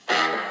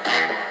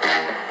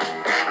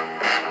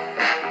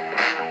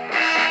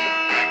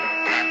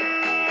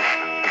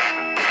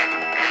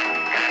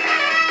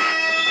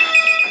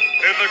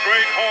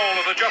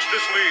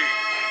Justice League,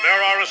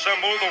 there are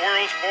assembled the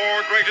world's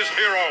 4 greatest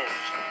heroes,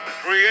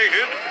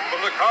 created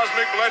from the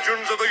cosmic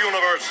legends of the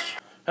universe.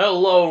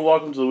 Hello and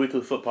welcome to the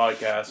Weekly Flip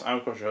Podcast. I'm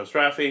of course your host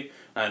Rafi.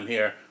 I'm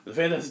here with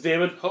the fantastic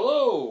David.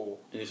 Hello.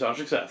 And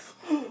Sasha Seth.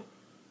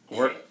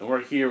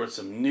 We're here with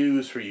some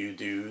news for you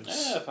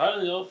dudes. Yeah,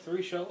 finally all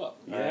 3 show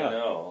up. Yeah. I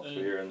know. All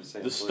 3 are in the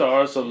same The place.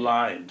 stars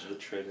aligned. The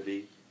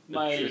Trinity.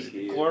 My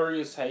Trinity.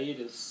 glorious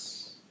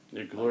hiatus.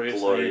 Your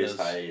glorious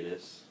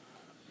hiatus.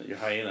 Your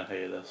hyena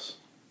hiatus.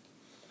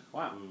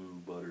 Wow.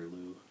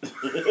 Butterloo.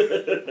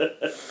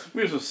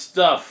 We have some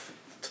stuff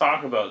to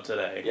talk about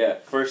today. Yeah,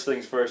 first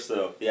things first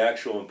though. The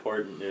actual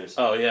important news.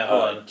 Oh yeah,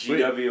 hold on.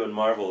 GW and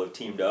Marvel have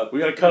teamed up. We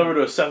gotta cut over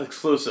to a Seth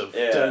exclusive.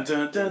 Yeah.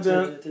 Dun, dun, dun,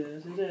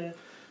 dun.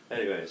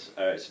 Anyways,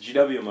 alright, so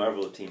GW and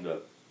Marvel have teamed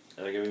up.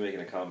 And they're going to be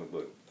making a comic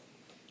book.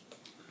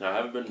 Now, I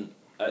haven't been...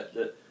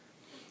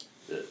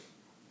 The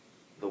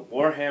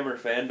Warhammer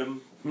fandom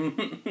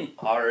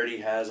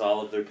already has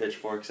all of their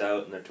pitchforks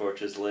out and their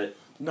torches lit.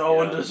 No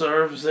one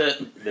deserves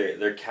it.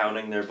 They're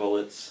counting their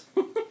bullets.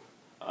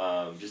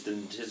 Just in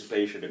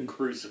anticipation to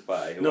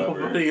crucify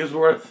whoever. Nobody is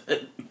worth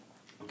it.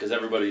 Because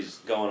everybody's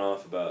going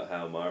off about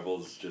how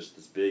Marvel's just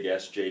this big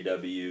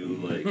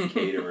SJW, like,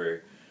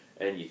 caterer.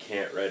 And you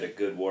can't write a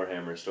good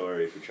Warhammer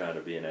story if you're trying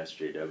to be an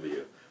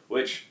SJW.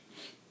 Which,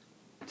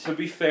 to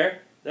be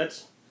fair,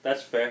 that's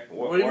fair.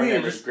 What do you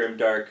mean? Warhammer's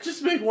grimdark.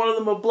 Just make one of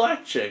them a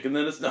black chick, and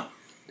then it's not.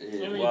 I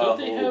mean, well,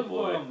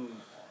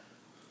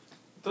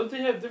 don't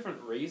they have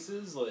different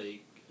races,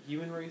 like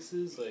human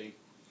races, like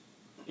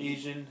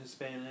Asian,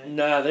 Hispanic?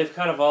 Nah, they've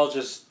kind of all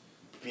just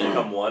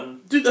become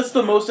one. Dude, that's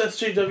the most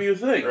SJW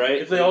thing, right?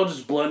 If they all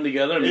just blend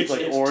together and make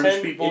like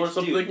orange people or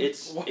something. Dude,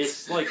 it's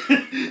like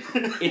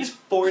it's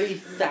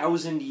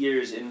 40,000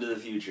 years into the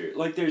future.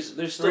 Like there's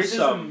still Racism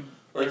some.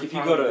 Like if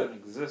you go to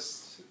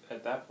exist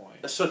at that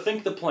point. So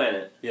think the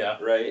planet. Yeah.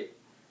 Right.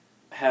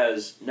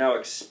 Has now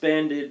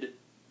expanded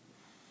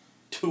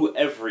to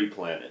every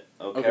planet.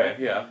 Okay.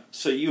 Yeah.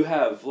 So you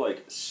have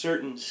like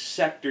certain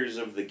sectors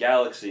of the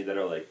galaxy that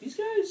are like, these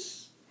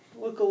guys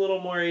look a little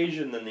more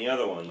Asian than the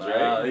other ones,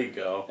 right? Ah, there you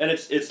go. And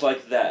it's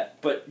like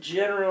that. But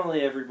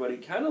generally everybody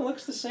kind of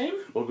looks the same.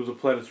 Welcome to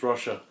Planet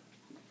Russia.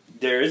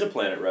 There is a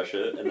planet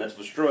Russia, and that's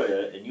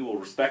Vestroya, and you will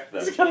respect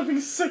them. It's gotta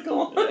be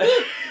sickle. Look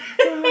at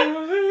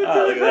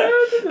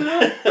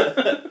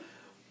that.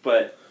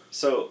 But,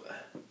 so,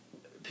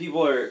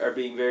 people are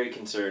being very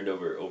concerned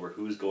over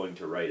who's going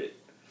to write it.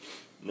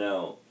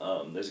 Now,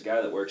 there's a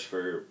guy that works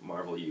for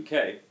Marvel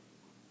UK,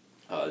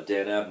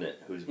 Dan Abnett,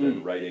 who's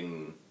been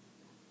writing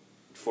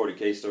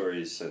 40K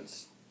stories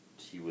since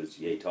he was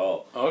yay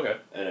tall. Oh, okay.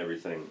 And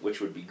everything,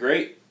 which would be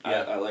great.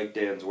 Yeah. I like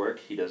Dan's work.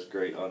 He does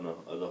great on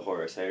the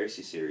Horus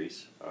Heresy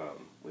series,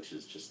 which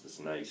is just this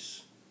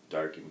nice,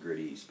 dark and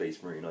gritty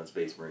Space Marine on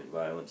Space Marine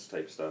violence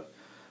type stuff.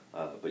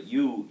 But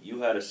you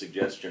had a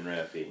suggestion,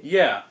 Rafi.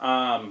 Yeah,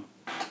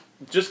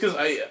 just because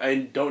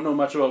I don't know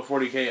much about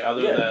 40K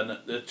other than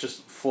it's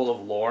just full of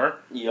lore.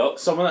 Yep.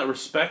 Someone that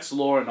respects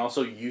lore and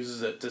also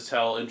uses it to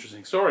tell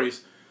interesting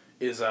stories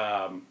is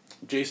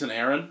Jason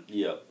Aaron.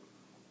 Yep.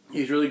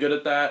 He's really good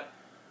at that.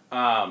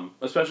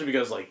 Especially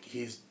because like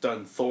he's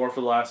done Thor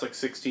for the last like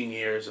 16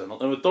 years, and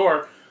with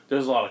Thor,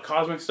 there's a lot of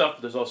cosmic stuff,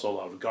 but there's also a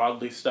lot of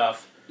godly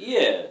stuff.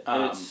 Yeah,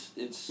 and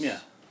it's yeah.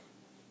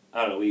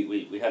 I don't know.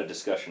 We had a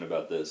discussion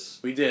about this.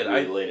 We did.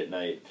 Really late at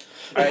night.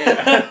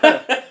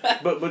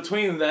 But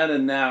between then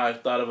and now,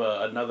 I've thought of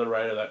another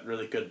writer that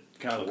really could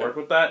kind of work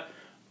with that.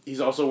 He's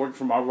also working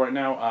for Marvel right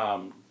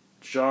now.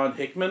 John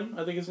Hickman,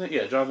 I think his name.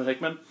 Yeah, Jonathan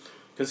Hickman,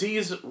 because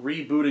he's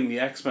rebooting the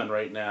X-Men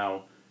right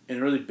now in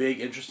a really big,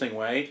 interesting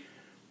way.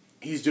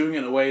 He's doing it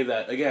in a way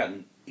that,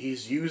 again,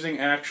 he's using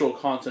actual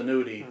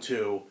continuity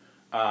to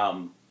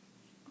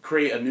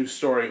create a new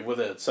story with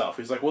it itself.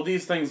 He's like, well,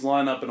 these things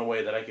line up in a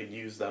way that I could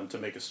use them to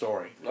make a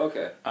story.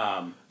 Okay.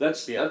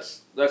 That's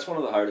one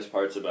of the hardest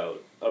parts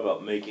about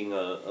making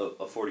a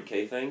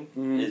 40K thing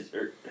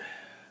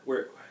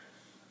where,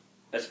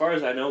 as far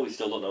as I know, we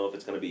still don't know if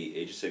it's going to be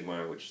Age of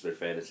Sigmar, which is their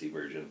fantasy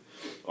version,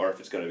 or if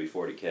it's going to be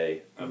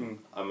 40K. I'm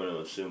going to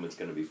assume it's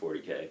going to be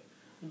 40K.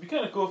 It'd be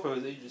kind of cool if it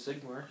was Age of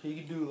Sigmar. You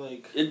could do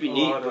like. It'd be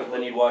neat, but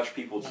then you'd watch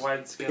people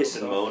just piss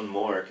and moan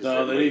more because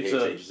everybody hates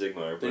Age of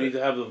Sigmar. They need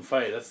to have them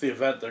fight. That's the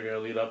event they're going to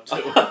lead up to.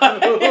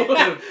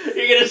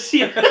 You're gonna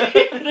see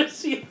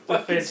a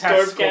fucking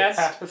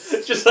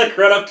Stormcast just like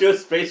run up to a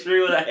space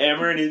marine with a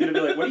hammer, and he's gonna be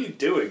like, "What are you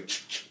doing?"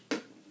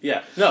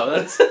 Yeah, no,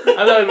 that's. I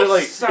thought it'd be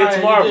like it's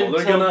Marvel.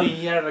 They're gonna.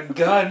 He had a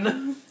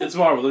gun. It's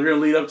Marvel. They're gonna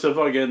lead up to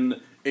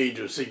fucking Age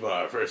of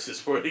Sigmar versus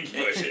 40K.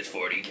 Versus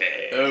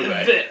 40K.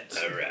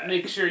 Alright.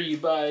 Make sure you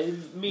buy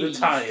the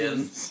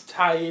tie-ins.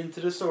 Tie into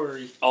the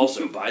story.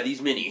 Also, buy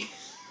these mini.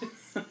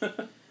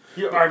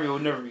 Your army will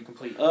never be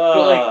complete.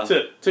 But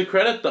like to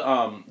credit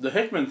the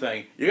Hickman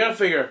thing, you gotta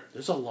figure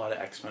there's a lot of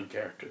X-Men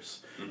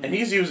characters, and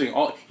he's using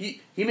all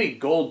he made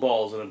Gold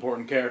Ball's an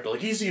important character. Like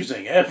he's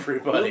using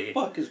everybody.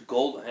 What the fuck is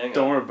Gold? Hang on.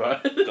 Don't worry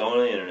about it. Go on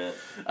the internet.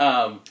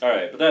 All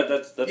right, but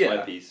that's my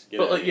piece.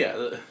 But like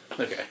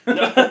okay.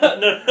 No.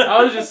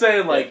 I was just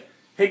saying like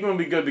Hickman would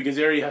be good because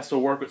he already has to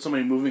work with so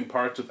many moving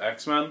parts with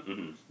X-Men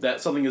Mhm.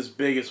 that something as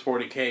big as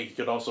 40K he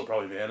could also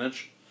probably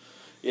manage.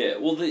 Yeah,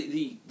 well,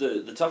 the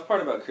tough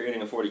part about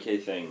creating a 40K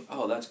thing...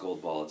 Oh, that's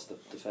Goldball. It's the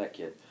fat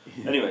kid.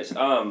 Anyways,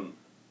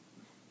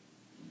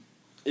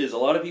 is a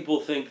lot of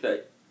people think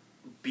that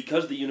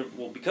because the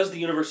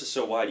universe is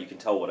so wide, you can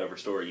tell whatever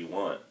story you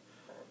want.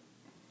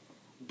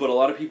 But a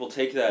lot of people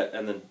take that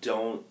and then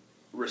don't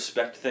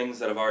respect things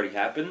that have already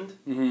happened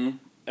Mm-hmm.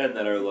 and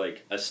that are,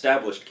 like,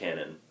 established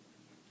canon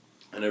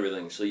and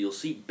everything. So you'll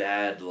see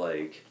bad,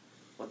 like...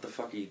 What?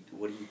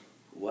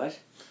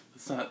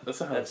 That's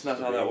not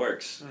how that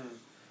works. Mm.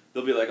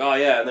 They'll be like, oh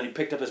yeah, and then he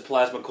picked up his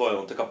plasma coil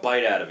and took a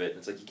bite out of it.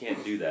 It's like, you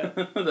can't do that.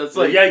 That's like,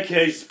 like yeah,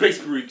 okay,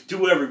 Space Marine, do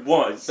whatever he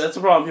wants. that's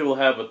the problem people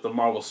have with the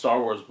Marvel Star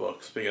Wars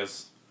books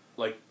because,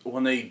 like,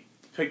 when they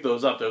picked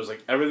those up, there was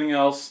like everything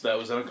else that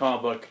was in a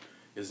comic book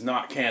is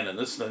not canon.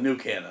 This is the new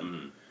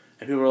canon,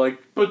 and people were like,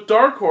 but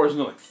Dark Horse, and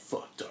they're like,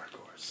 fuck Dark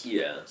Horse.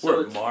 Yeah.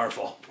 We're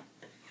Marvel.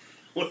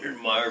 We're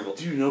Marvel.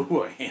 Do you know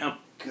who I am?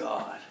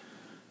 God.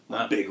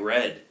 Not Big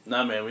Red.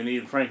 Nah, man, we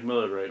need Frank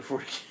Miller to write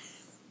 40K.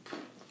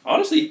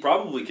 Honestly, he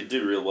probably could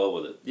do real well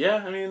with it.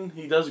 Yeah, I mean,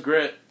 he does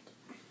grit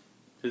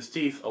his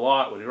teeth a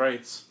lot when he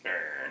writes.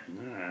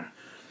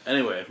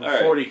 Anyway, from All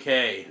right.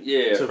 40K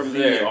to from VR.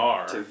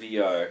 there to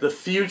VR. The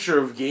future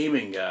of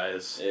gaming,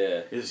 guys,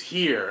 Yeah. is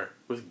here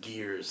with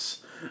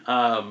Gears.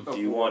 Do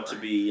you want to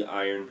be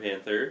Iron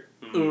Panther?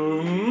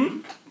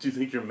 Do you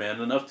think you're man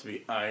enough to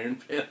be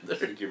Iron I Panther?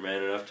 think you're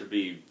man enough to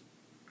be...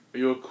 Are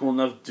you a cool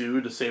enough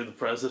dude to save the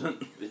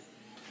president?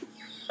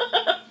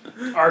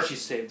 Archie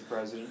saved the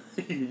president.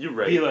 You're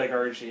right. Be like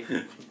Archie.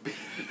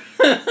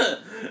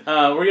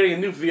 We're getting a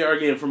new VR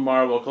game from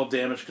Marvel called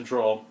Damage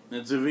Control.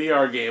 It's a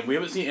VR game. We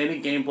haven't seen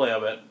any gameplay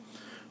of it,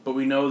 but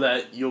we know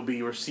that you'll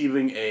be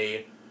receiving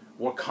a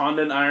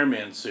Wakandan Iron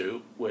Man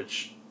suit,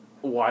 which,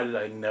 why did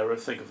I never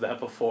think of that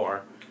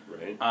before?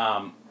 Right.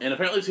 And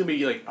apparently it's going to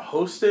be like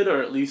hosted,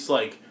 or at least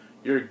like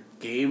your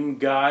game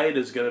guide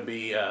is going to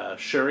be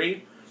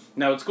Shuri.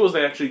 Now it's cool is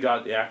they actually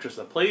got the actress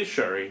that plays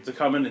Shuri to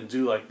come in and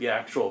do like the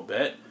actual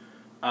bit.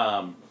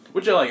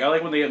 Which I like. I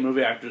like when they get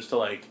movie actors to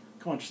like,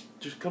 come on,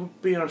 just come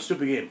be in our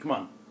stupid game. Come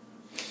on.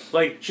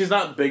 Like, she's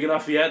not big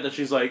enough yet that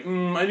she's like,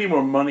 I need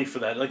more money for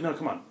that. Like, no,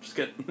 come on, just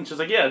get. She's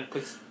like, yeah.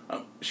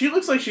 She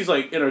looks like she's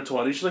like in her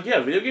 20s. She's like, yeah,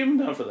 video game, I'm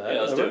down for that.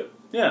 Yeah, let's do it.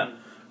 Yeah.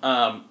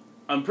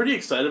 I'm pretty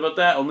excited about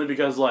that only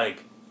because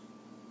like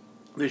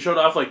they showed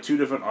off like 2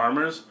 different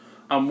armors.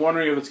 I'm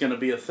wondering if it's going to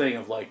be a thing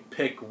of like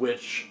pick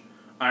which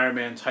Iron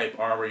Man type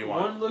armor you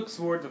want. One looks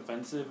more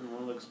defensive and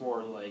one looks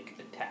more like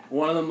attack.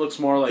 One of them looks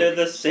more like They're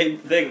the same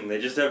thing. They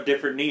just have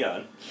different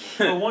neon.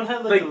 But one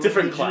had Like like, a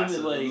different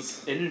legitimate,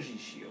 classes. like energy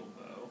shield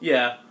though.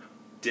 yeah.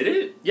 Did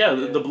it? Yeah,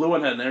 the blue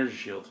one had an energy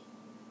shield.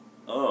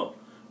 Oh.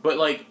 But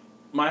like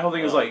my whole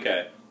thing is like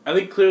okay. I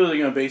think clearly they're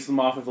going to base them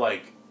off of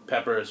like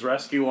Pepper's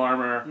rescue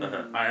armor,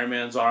 Mhm. Iron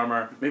Man's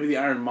armor, maybe the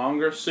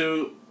Ironmonger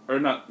suit or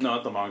not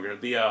the Monger,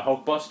 the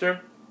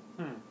Hulkbuster.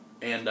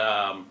 And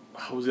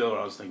what was the other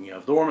one I was thinking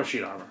of? The War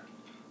Machine armor.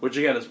 Which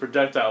again is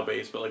projectile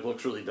based, but like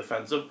looks really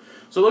defensive.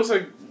 So it looks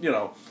like, you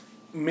know,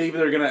 maybe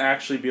they're gonna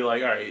actually be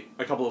like, all right,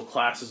 a couple of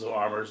classes of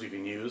armors you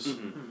can use.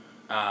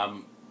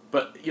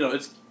 But you know,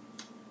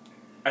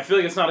 I feel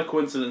like it's not a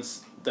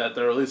coincidence that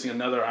they're releasing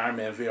another Iron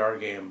Man VR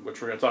game,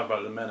 which we're gonna talk about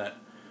in a minute.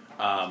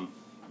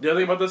 The other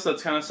thing about this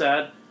that's kind of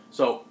sad.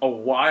 So a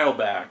while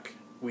back,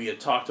 we had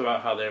talked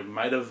about how there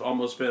might have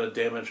almost been a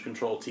Damage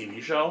Control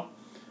TV show,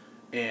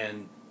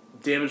 and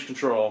Damage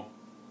Control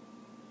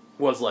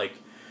was like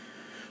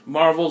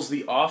Marvel's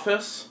The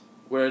Office,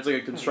 where it's like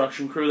a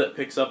construction crew that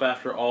picks up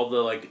after all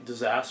the like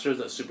disasters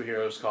that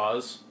superheroes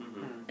cause,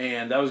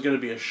 and that was going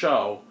to be a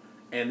show,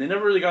 and they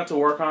never really got to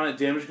work on it.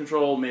 Damage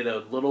Control made a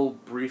little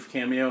brief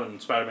cameo in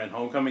Spider-Man: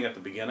 Homecoming at the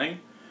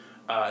beginning,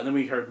 and then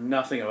we heard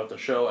nothing about the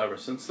show ever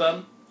since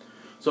then.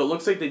 So it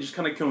looks like they just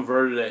kind of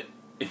converted it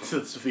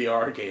into this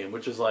VR game,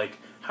 which is like,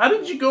 how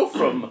did you go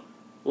from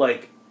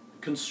like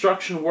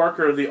construction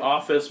worker of The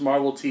Office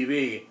Marvel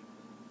TV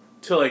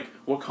to like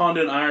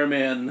Wakandan Iron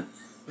Man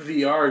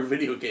VR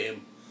video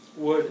game?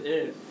 What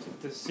if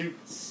the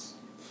suits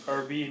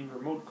are being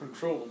remote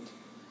controlled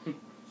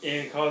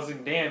and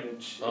causing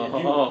damage, and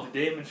you, with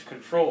the damage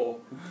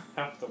control,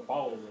 have to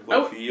follow them?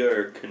 What if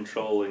you're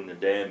controlling the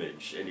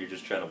damage and you're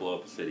just trying to blow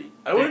up a city?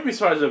 I wouldn't be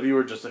surprised if you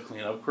were just a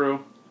cleanup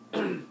crew.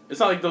 It's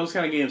not like those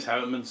kind of games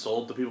haven't been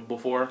sold to people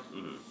before.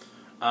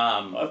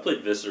 I've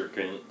played Viscera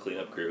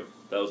Cleanup Crew.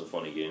 That was a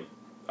funny game.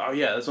 Oh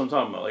yeah, that's what I'm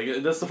talking about.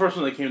 Like that's the first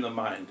one that came to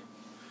mind.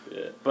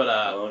 Yeah. But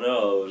oh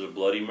no, it was a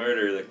bloody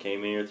murder that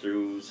came here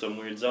through some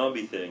weird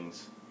zombie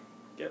things.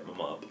 Get them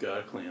up.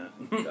 Gotta clean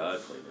it. Gotta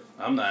clean it.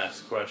 I'm not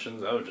asking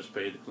questions. I would just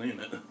pay to clean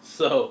it.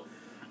 So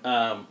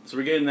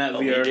we're getting that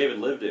Me VR. and David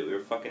lived it. We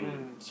were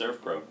fucking Surf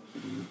Pro.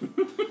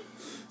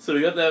 So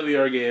we got that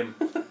VR game,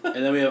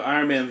 and then we have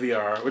Iron Man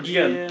VR, which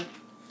again,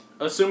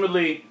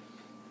 assumedly,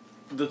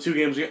 the 2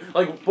 games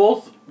like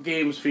both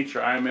games feature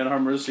Iron Man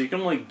armors, so you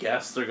can only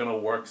guess they're gonna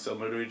work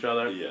similar to each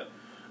other. Yeah.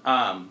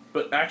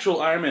 But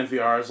actual Iron Man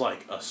VR is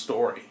like a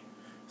story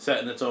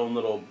set in its own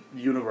little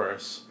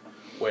universe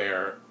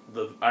where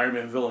the Iron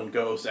Man villain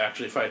Ghost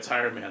actually fights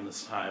Iron Man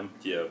this time.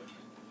 Yeah.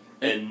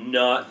 And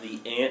not the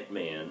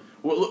Ant-Man.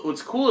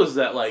 What's cool is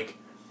that, like,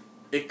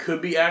 it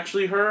could be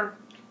actually her,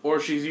 or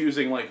she's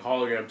using, like,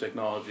 hologram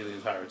technology the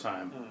entire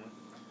time.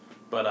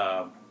 But,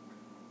 I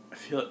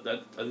feel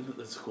I think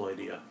that's a cool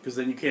idea. Because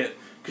then you can't,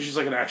 because she's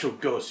like an actual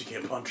ghost, you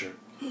can't punch her.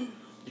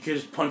 You can't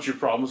just punch your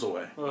problems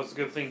away. Well, it's a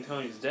good thing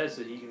Tony's dead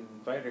so he can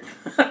fight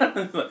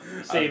her.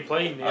 Same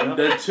plane, you know?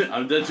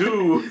 I'm dead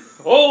too.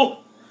 Oh!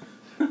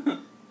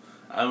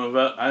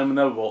 I'm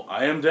inevitable.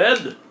 I am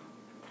dead.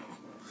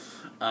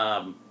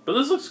 But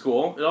this looks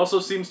cool. It also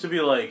seems to be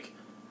like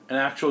an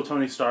actual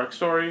Tony Stark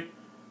story,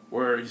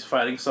 where he's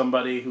fighting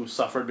somebody who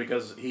suffered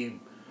because he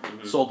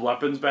sold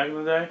weapons back in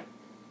the day.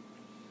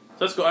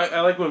 So that's cool.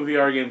 I like when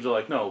VR games are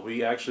like, no,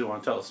 we actually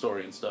want to tell a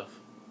story and stuff.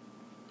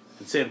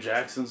 And Sam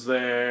Jackson's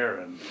there,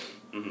 and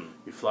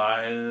you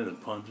flying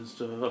and punching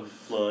stuff.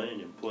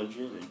 Flying and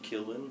punching and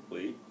killing.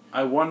 Wait.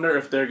 I wonder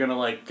if they're gonna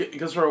like,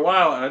 because for a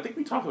while, and I think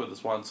we talked about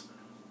this once.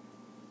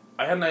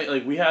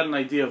 We had an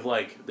idea of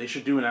like they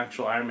should do an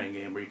actual Iron Man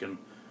game where you can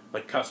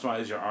like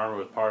customize your armor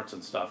with parts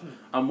and stuff.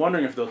 I'm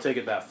wondering if they'll take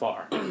it that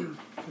far. I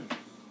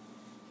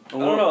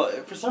don't know.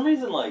 For some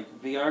reason,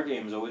 like VR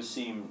games always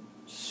seem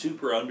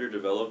super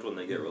underdeveloped when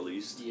they get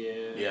released.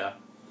 Yeah. Yeah.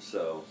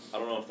 So I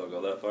don't know if they'll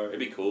go that far. It'd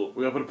be cool.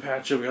 We gotta put a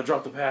patch in. We gotta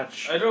drop the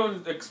patch. I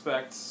don't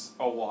expect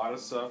a lot of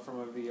stuff from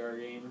a VR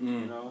game,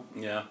 you know?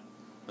 Yeah,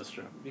 that's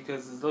true.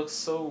 Because it looks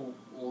so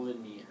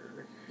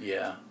linear.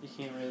 Yeah. You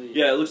can't really...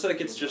 Yeah, it looks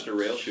like it's just a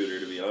rail shooter,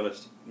 to be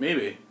honest.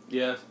 Maybe.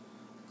 Yeah.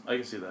 I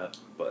can see that.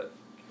 But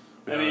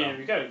I mean,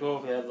 you gotta go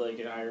if you had like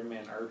an Iron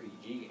Man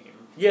RPG game.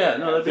 Yeah,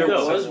 no, that'd be there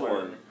dope. was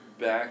one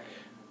back.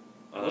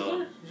 Was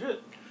there?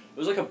 Shit. It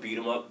was like a beat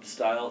 'em up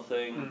style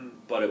thing,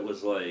 but it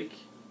was like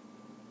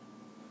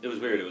it was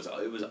weird. It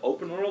was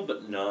open world,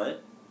 but not.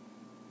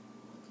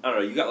 I don't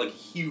know. You got like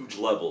huge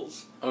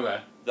levels. Okay.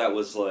 That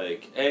was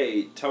like,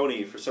 hey,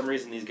 Tony, for some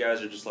reason these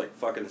guys are just like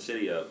fucking the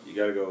city up. You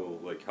gotta go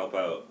like help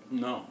out.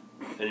 No.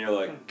 And you're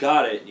like,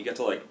 got it. And you get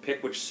to like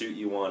pick which suit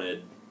you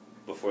wanted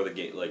before the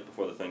gate, like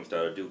before the thing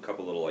started. Do a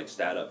couple little like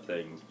stat up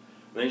things.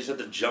 And then you just had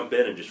to jump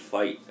in and just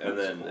fight. And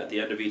That's then cool. at the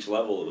end of each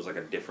level, it was like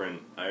a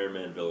different Iron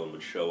Man villain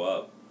would show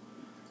up.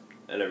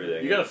 And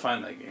everything. You gotta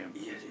find that game.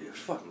 Yeah, dude, it was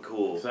fucking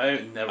cool. 'Cause I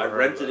never. I heard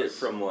rented of it this.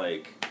 from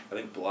like I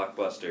think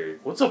Blockbuster.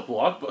 What's a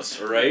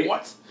Blockbuster? Right?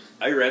 What?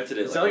 I rented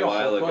it Is like that a like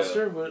while a ago.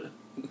 Blockbuster? But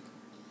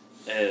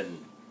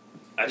And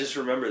I just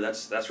remember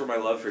that's where my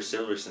love for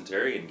Silver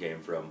Centurion came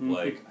from.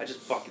 Like I just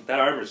fucking that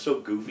armor's so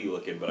goofy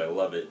looking, but I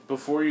love it.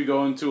 before you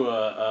go into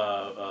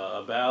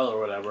a battle or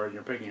whatever, and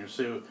you're picking your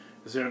suit,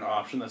 is there an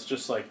option that's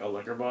just like a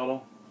liquor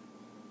bottle?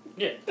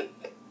 Yeah.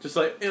 Just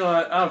like, you know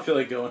what? I don't feel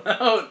like going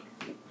out.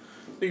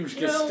 I think we should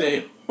just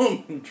stay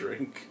home and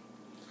drink.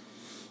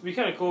 It'd be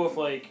kind of cool if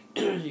like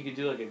you could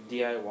do like a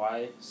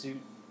DIY suit.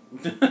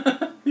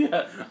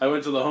 Yeah, I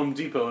went to the Home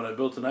Depot and I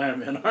built an Iron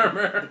Man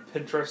armor.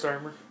 Pinterest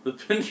armor. The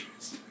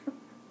Pinterest.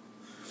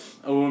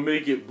 I want to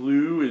make it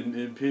blue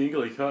and pink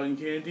like cotton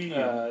candy.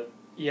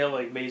 Yeah,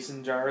 like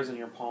mason jars in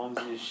your palms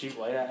and you shoot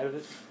light out of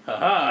it.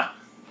 Haha!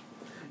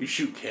 You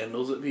shoot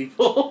candles at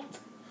people.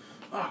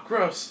 Oh,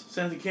 gross!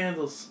 Scented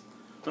candles.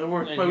 My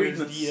work, And my here's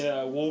weakness.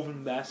 the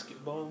woven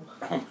basket bomb.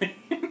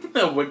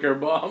 A wicker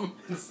bomb.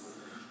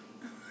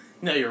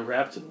 Now you're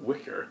wrapped in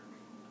wicker.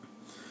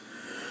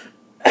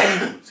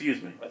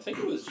 Excuse me. I think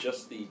it was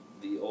just the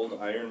old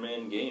Iron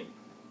Man game.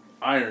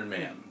 Iron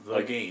Man,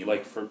 the game.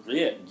 Like for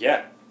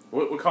yeah.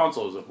 What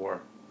console is it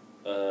for?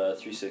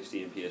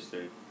 360 and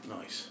PS3.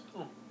 Nice.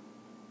 Oh.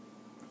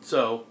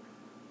 So,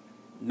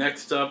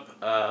 next up,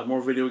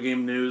 more video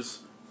game news.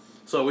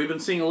 So we've been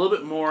seeing a little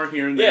bit more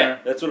here and Yeah,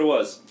 there. that's what it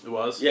was. It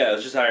was? Yeah, it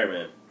was just Iron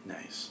Man.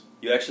 Nice.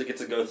 You actually get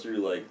to go through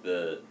like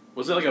the.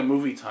 Was it like a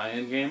movie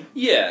tie-in game?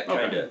 Yeah,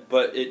 kind of. Okay.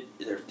 But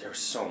there was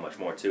so much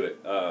more to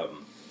it.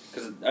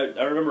 Because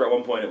I remember at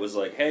one point it was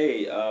like,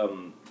 hey,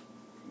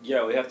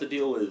 yeah, we have to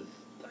deal with.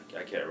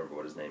 I can't remember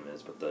what his name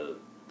is, but the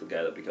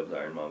guy that becomes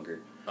Ironmonger.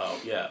 Oh,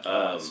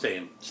 yeah.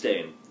 Stain.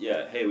 Stain.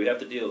 Yeah. Hey, we have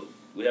to deal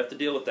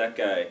with that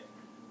guy.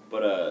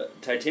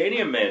 But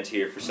Titanium Man's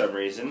here for some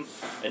reason,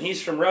 and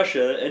he's from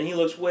Russia, and he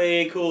looks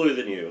way cooler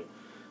than you.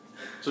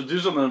 So do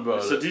something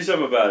about So it. do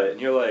something about it.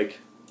 And you're like,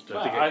 Do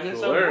I, I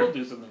guess I will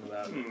do something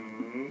about it.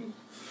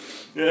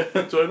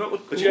 yeah. Do I not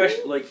look cool? But you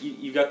actually like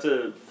you got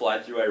to fly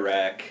through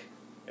Iraq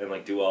and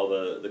like do all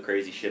the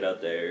crazy shit out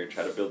there,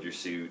 try to build your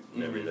suit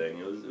and everything.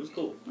 It was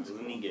cool. It was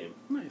a neat game.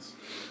 Nice.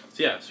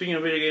 So yeah, speaking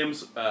of video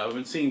games, we've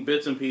been seeing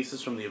bits and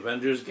pieces from the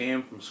Avengers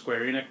game from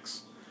Square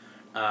Enix.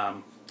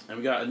 And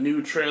we got a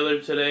new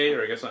trailer today,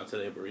 or I guess not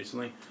today, but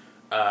recently,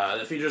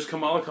 that features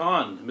Kamala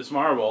Khan. Miss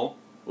Marvel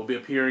will be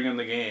appearing in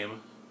the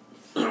game.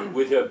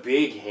 With her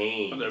big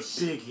hands. With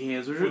their big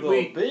hands. With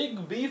a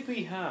big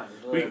beefy hand.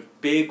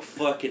 Big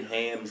fucking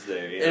hams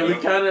there. You And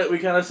know? we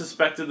kind of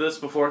suspected this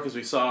before because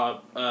we saw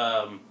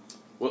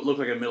what looked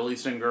like a Middle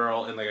Eastern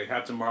girl in like a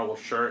Captain Marvel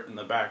shirt in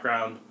the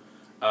background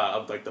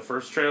of like the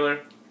first trailer.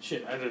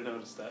 Shit, I didn't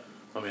notice that.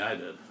 I mean, I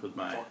did with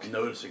my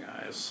noticing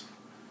eyes.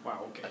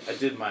 Wow, okay. I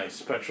did my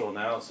spectral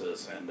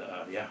analysis, and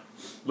yeah.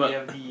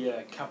 But But you have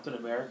the Captain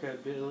America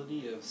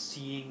ability of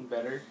seeing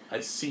better. I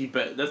see,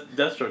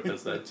 Deathstroke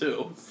does that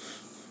too.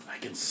 I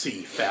can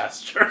see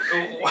faster.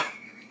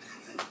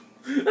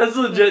 That's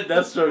legit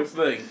Deathstroke's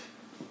thing.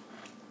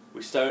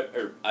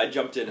 I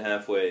jumped in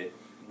halfway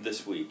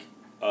this week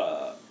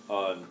on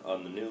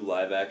the new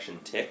live action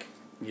Tick.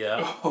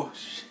 Yeah. Oh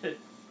shit!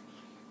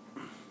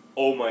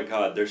 Oh my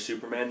god, their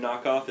Superman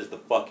knockoff is the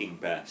fucking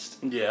best.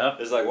 Yeah.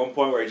 There's like one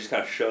point where he just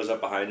kind of shows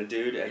up behind a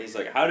dude and he's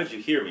like, "How did you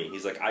hear me?"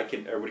 He's like, "I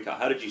can." Or what do you call?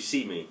 How did you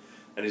see me?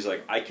 And he's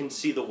like, "I can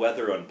see the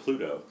weather on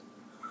Pluto.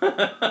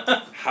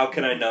 How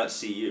can I not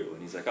see you?"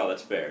 And he's like, "Oh,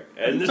 that's fair."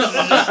 And this is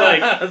just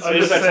like So we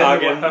just start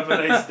talking. Have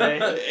a nice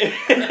day.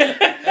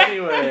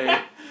 Anyway,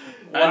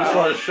 I just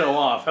want to show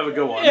off. Have a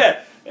good one.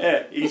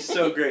 Yeah, he's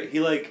so great. He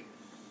like,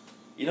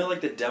 you know,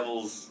 like the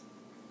devil's.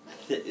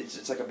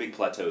 It's like a big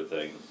plateau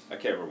thing. I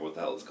can't remember what the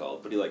hell it's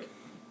called, but he like.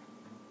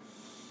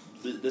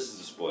 This is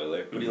a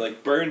spoiler, but he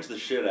like burns the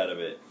shit out of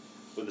it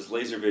with his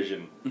laser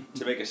vision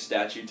to make a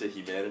statue to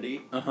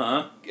humanity.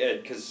 Uh-huh.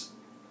 Because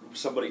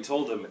somebody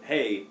told him,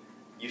 "Hey,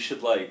 you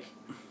should like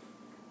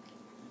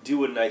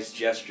do a nice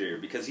gesture,"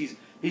 because he's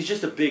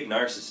just a big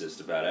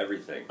narcissist about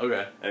everything.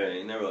 Okay.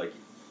 And they were like,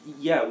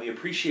 "Yeah, we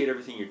appreciate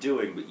everything you're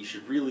doing, but you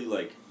should really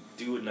like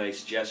do a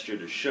nice gesture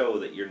to show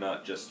that you're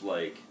not just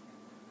like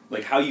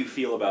how you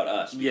feel about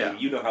us. Because Yeah.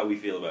 you know how we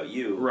feel about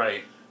you,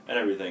 Right. and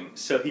everything."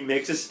 So he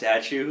makes a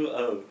statue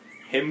of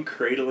him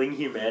cradling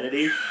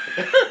humanity.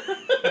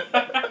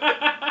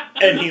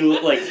 And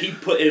he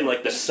put in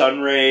like the sun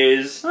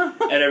rays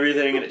and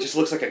everything, and it just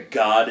looks like a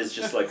god is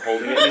just like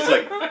holding it. And he's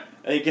like,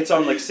 and he gets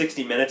on like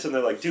 60 Minutes, and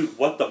they're like, "Dude,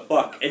 what the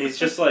fuck?" And he's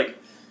just like,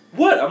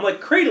 "What? I'm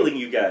like cradling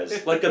you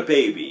guys like a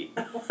baby,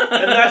 and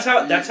that's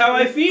how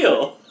I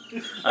feel.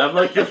 I'm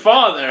like your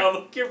father. I'm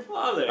like your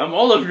father." I'm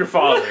all of your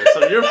father,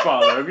 so your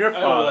father. I'm your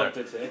I father. love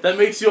it. That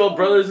makes you all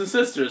brothers and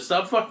sisters.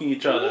 Stop fucking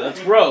each other.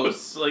 That's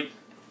gross. Like,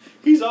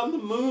 He's on the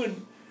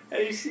moon,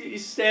 and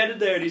he's standing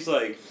there, and he's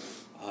like,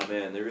 "Oh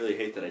man, they really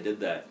hate that I did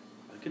that.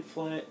 I could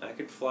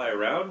fly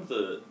around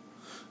the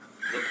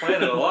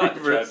planet a lot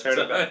to try to turn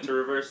it back to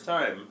reverse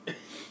time.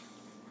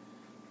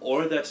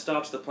 Or that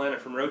stops the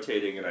planet from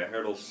rotating, and I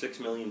hurdle 6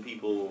 million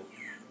people,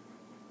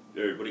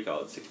 or what do you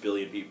call it, 6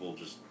 billion people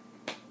just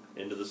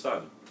into the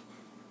sun.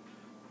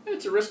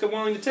 It's a risk I'm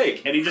willing to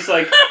take." And he just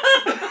like...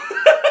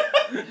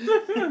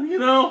 you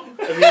know,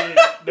 I mean,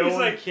 no He's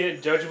one like-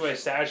 can't judge my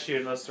statue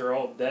unless they're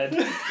all dead.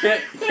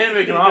 can't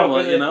make an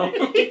omelet, you know.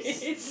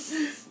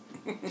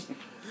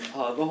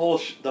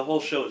 The whole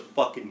show is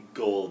fucking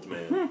gold,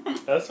 man.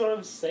 That's what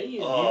I'm saying.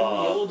 Even the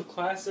Oh. old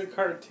classic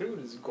cartoon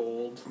is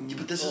gold. Yeah,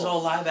 but this is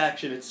all live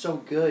action. It's so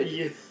good.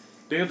 Yeah.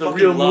 They got the Fucking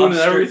real moon and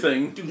lobster.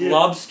 everything. Dude, Yeah.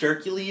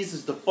 Lobstercules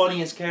is the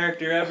funniest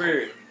character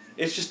ever.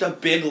 It's just a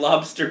big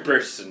lobster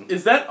person.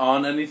 Is that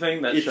on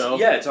anything? That show?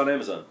 Yeah, it's on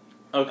Amazon.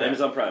 Okay.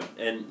 Amazon Prime.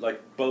 And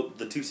like both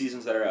the 2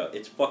 seasons that are out.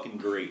 It's fucking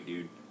great,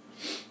 dude.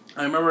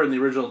 I remember in the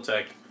original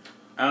Tick.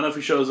 I don't know if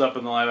he shows up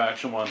in the live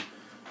action one.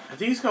 I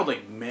think he's called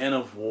like Man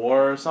of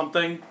War or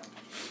something,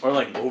 or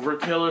like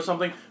Overkill or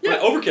something. Yeah,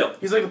 But Overkill.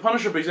 he's like the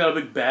Punisher, but he's got a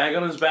big bag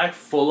on his back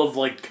full of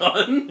like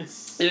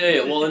guns.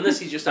 Yeah. Well, in this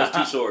he just has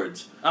 2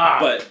 swords.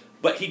 Ah.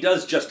 But he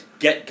does just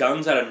get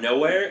guns out of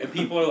nowhere, and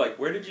people are like,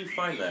 "Where did you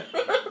find that?"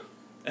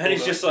 And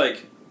he's just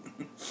like,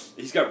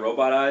 he's got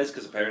robot eyes,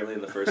 because apparently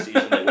in the first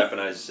season they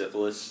weaponized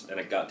syphilis, and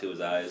it got to his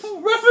eyes.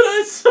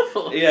 Weaponized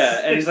syphilis. Yeah,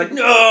 and he's like,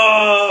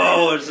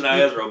 "No!" And so now he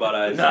has robot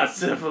eyes. Not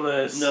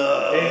syphilis.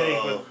 No.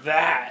 Anything with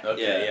that.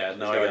 Okay, yeah,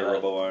 no, he's I got got a it.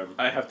 robo arm.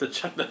 I have to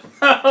check that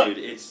out. Dude,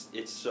 it's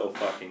so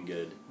fucking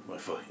good. My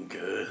fucking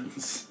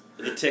goods.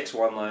 The Tick's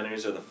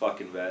one-liners are the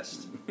fucking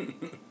best.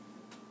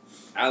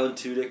 Alan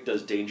Tudyk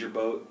does Danger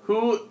Boat.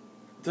 Who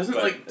doesn't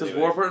But does anyways.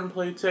 Warburton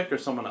play Tick or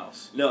someone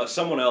else? No, it's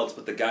someone else,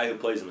 but the guy who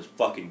plays him is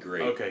fucking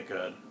great. Okay,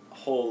 good.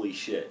 Holy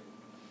shit.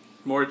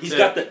 More He's Tick.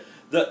 got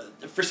the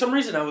for some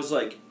reason I was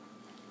like,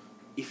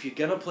 if you're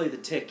gonna play the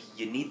Tick,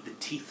 you need the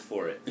teeth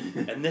for it.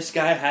 And this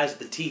guy has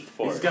the teeth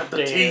for He's it. got the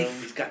Damn.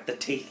 teeth. He's got the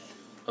teeth.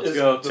 Let's Is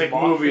go. the Tick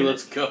moth movie. in it?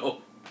 Let's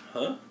go.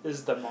 Huh?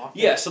 Is the Mothman?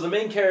 Yeah, so the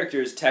main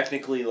character is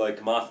technically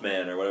like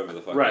Mothman or whatever the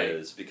fuck Right. it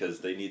is,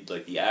 because they need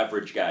like the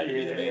average guy to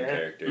be the main Yeah.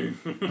 character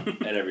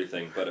and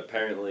everything. But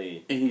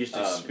apparently, And he just he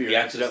experiences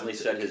accidentally the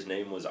said Tick. his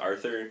name was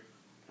Arthur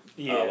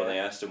Yeah. when they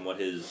asked him what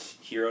his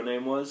hero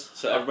name was.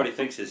 So everybody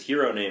thinks his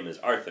hero name is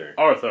Arthur,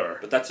 Arthur.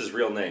 but that's his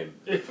real name.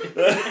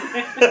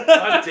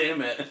 God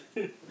damn it.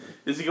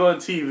 Does he go on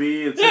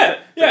TV? And Yeah,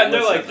 yeah, and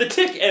they're listen. like, the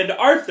Tick and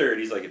Arthur,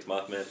 and he's like, it's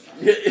Mothman.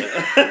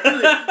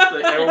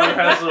 Like, everyone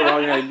has the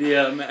wrong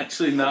idea. I'm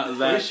actually not We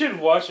that. should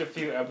watch a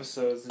few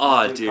episodes and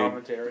Aw, do dude.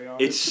 commentary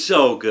on It's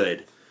so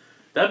good.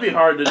 That'd be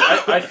hard to.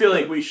 I feel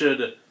like we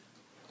should,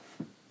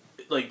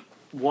 like,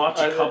 watch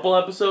a couple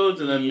episodes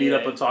and then meet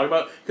up Yeah. and talk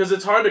about. Because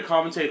it's hard to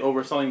commentate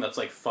over something that's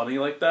like funny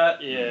like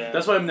that. it. Yeah.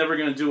 That's why I'm never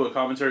gonna do a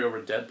commentary over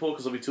Deadpool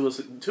because I'll be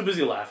too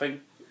busy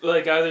laughing.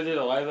 Like either do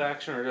the live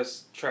action or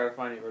just try to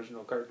find the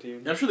original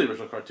cartoon. I'm sure the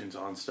original cartoon's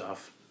on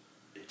stuff.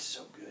 It's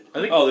so good.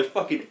 I think- Oh, there's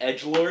fucking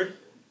Edgelord.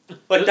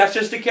 Like, that's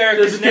just a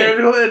character's There's a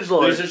character name. named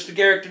Edgelord. There's just a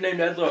character named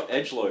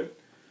Edgelord.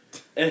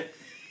 And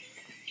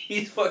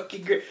he's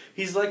fucking great.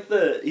 He's like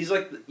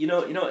you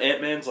know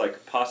Ant-Man's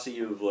like posse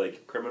of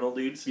like criminal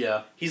dudes?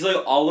 Yeah. He's like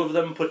all of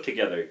them put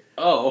together.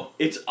 Oh.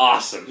 It's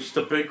awesome. Just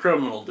a big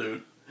criminal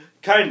dude.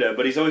 Kinda,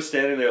 but he's always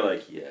standing there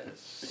like,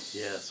 yes.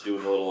 Yes.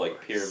 Doing a little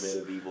like pyramid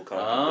of evil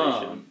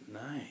contemplation. Oh,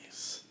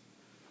 nice.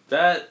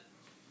 That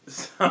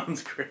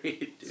sounds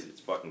great. Dude,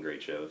 it's a fucking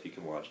great show if you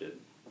can watch it.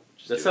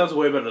 That sounds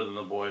way better than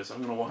The Boys.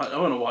 I'm gonna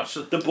watch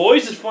it. The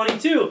Boys is funny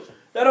too.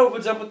 That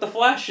opens up with the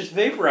Flash just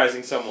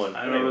vaporizing someone.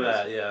 I remember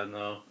that. Yeah,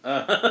 no.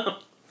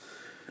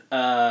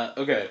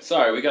 Okay.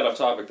 Sorry, we got off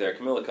topic there.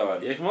 Camilla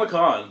Khan. Yeah, Kamala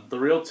Khan, the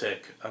real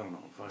tick. I don't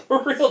know. Fuck.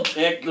 A real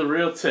dick. The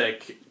real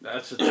tick.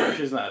 That's a tick.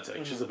 She's not a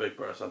tick. She's a big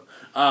person.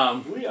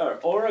 We are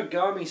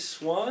origami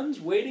swans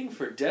waiting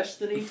for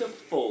destiny to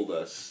fold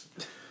us.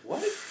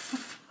 What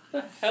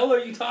the hell are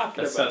you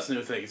talking That's about? Seth's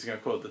new thing. He's gonna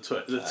quote the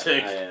I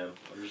tick. am.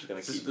 I'm just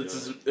gonna keep doing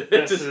it.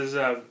 That's his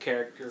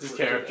character. His for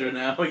character today.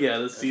 now. Yeah,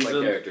 this That's season.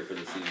 my character for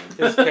the season.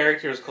 His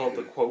character is called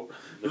the Quote.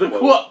 The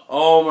quote.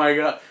 Oh my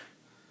god.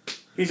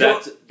 He's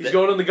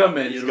going in the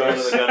Gunman He's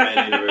universe. going to the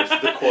Gunman universe.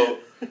 The quote.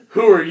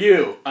 Who are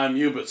you? I'm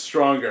you, but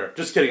stronger.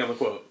 Just kidding. I'm the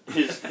quote.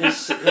 His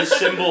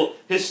symbol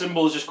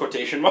is just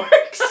quotation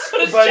marks on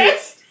his But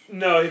chest.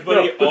 No, but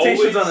No, he quotations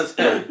always on his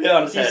head. Yeah,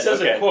 on his he head.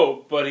 says okay. a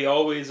quote, but he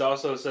always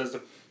also says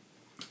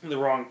the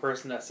wrong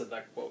person that said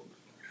that quote.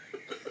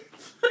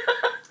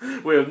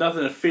 We have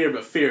nothing to fear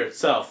but fear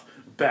itself.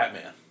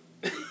 Batman.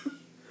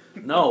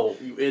 No,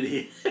 you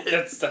idiot.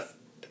 That's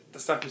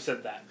not who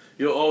said that.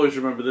 You'll always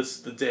remember this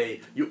the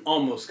day you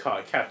almost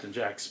caught Captain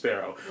Jack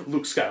Sparrow,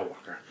 Luke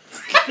Skywalker.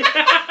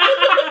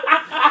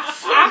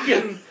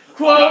 Fucking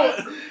quote!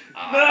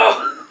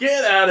 No!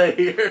 Get out of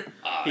here.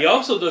 He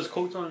also does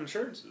quotes on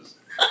insurances.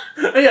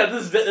 Yeah,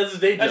 that's his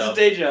day job. That's his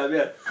day job,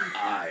 yeah.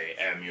 I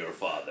am your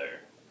father.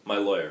 My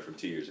lawyer from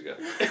 2 years ago.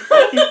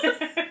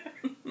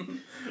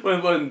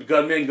 When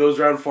Gunman goes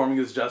around forming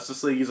his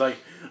Justice League, he's like,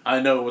 I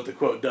know what the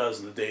quote does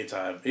in the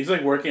daytime. He's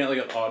like working at like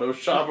an auto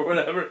shop or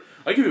whatever.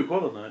 I'll give you a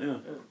quote on that, yeah.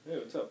 Hey,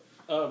 what's up?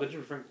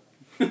 Benjamin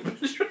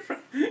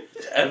Franklin.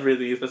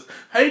 Everything he says.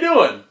 How you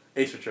doing?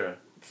 Ace Ventura.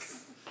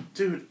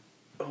 Dude,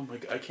 oh my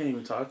god, I can't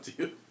even talk to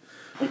you.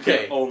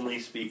 Okay. Only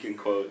speak in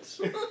quotes.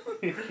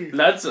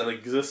 That's an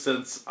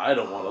existence I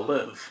don't want to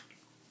live.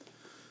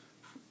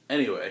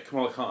 Anyway,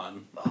 Kamala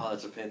Khan. Oh,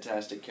 that's a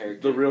fantastic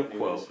character. The real Anyways.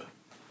 quote.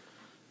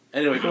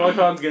 Anyway, Kamala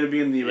Khan's going to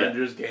be in the Yeah.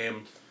 Avengers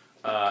game.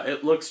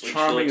 It looks Which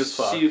charming looks as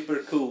fuck. super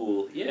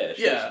cool. Yeah,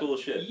 she looks cool as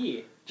shit.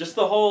 Yeah. Just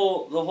the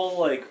whole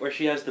like where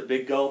she has the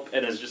big gulp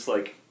and is just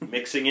like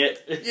mixing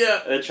it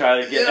Yeah. and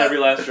trying to get Yeah. every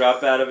last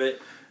drop out of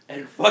it.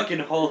 And fucking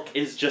Hulk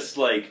is just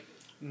like,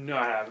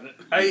 Not having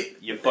it.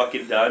 you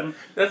fucking done?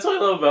 That's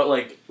what I love about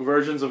like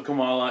versions of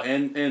Kamala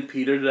and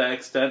Peter to that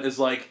extent is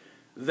like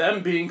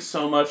them being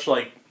so much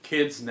like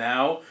kids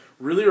now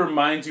really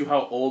reminds you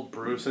how old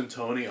Bruce and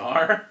Tony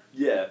are.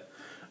 Yeah.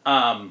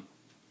 And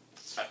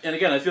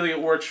again, I feel like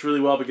it works really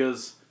well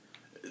because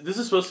this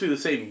is supposed to be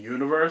the same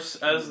universe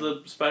as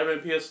the Spider-Man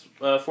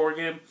PS4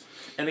 game.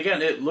 And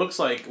again, it looks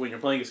like when you're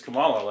playing as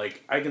Kamala,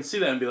 like I can see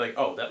that and be like,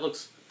 oh, that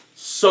looks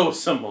so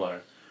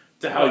similar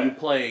to how you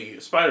play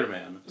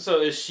Spider-Man.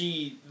 So is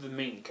she the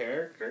main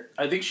character?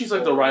 I think she's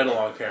like the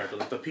ride-along character,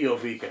 like the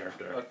POV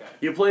character. Okay.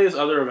 You play as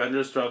other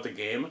Avengers throughout the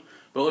game,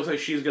 but it looks like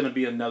she's going to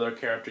be another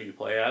character you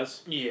play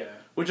as. Yeah.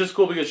 Which is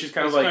cool because she's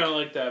kind It's of like... kind of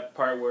like that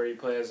part where you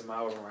play as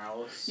Miles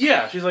Morales.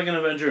 Yeah, she's like an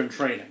Avenger in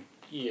training.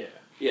 Yeah.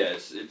 Yeah,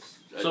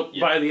 So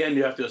yeah. by the end,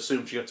 you have to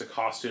assume she gets a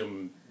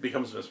costume,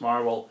 becomes Miss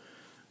Marvel.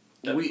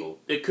 That'd be cool.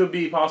 It could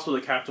be possible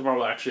that Captain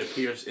Marvel actually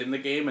appears in the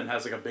game and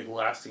has like a big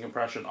lasting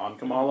impression on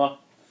Kamala.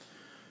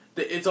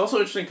 It's also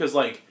interesting because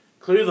like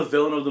clearly the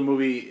villain of the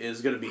movie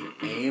is going to be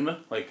AIM,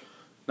 like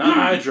not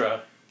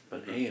Hydra,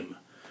 but AIM,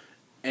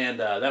 and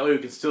that way we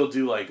can still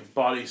do like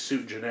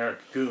bodysuit generic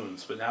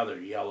goons, but now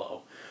they're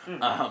yellow.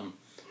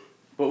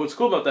 But what's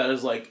cool about that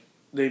is like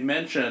they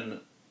mention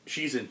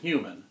she's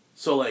Inhuman,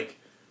 so like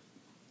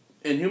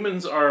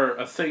Inhumans are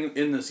a thing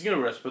in this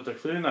universe, but they're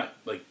clearly not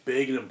like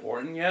big and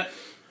important yet,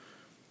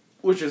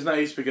 which is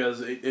nice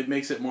because it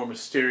makes it more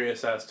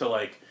mysterious as to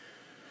like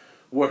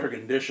what her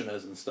condition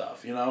is and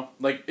stuff, you know?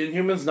 Like,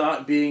 Inhumans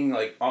not being,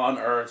 like, on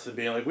Earth and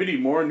being like, we need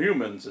more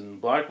Inhumans,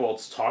 and Black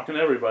Bolt's talking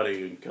to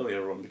everybody and killing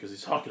everyone because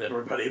he's talking to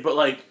everybody, but,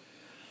 like,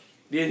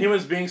 the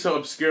Inhumans being so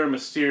obscure and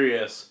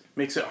mysterious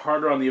makes it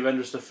harder on the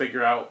Avengers to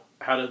figure out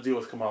how to deal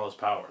with Kamala's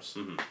powers.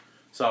 Mm-hmm.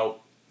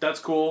 So,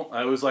 that's cool.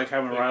 I always like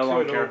having a It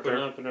ride-along could character.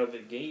 open up another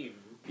game.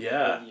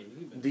 Yeah.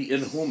 with The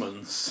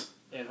Inhumans.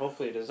 And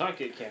hopefully it does not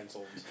get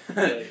cancelled.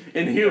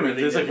 Inhumans.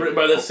 It's, like, written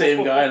by the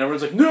same guy, and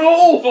everyone's like,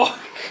 no! Fuck!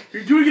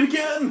 You're doing it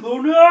again! Oh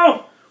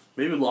no!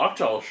 Maybe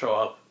Lockjaw will show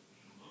up.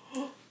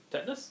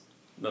 Tetanus?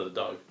 No, the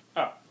dog.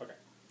 Oh,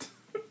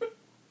 okay.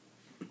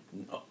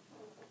 No.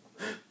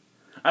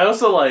 I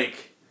also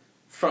like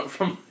from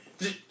How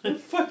the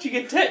fuck did you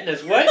get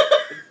tetanus? What?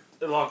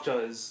 The lockjaw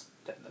is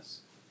tetanus.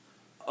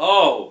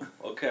 Oh,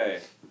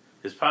 okay.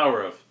 his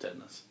power of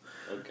tetanus.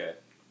 Okay.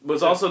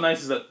 What's also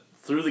nice is that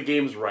through the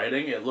game's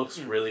writing, it looks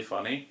really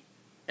funny.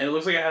 And it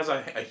looks like it has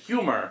a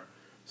humor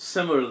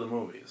similar to the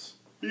movies.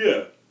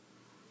 Yeah.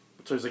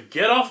 So he's like,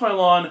 get off my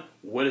lawn.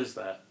 What is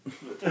that?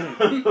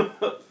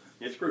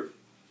 It's proof.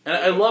 And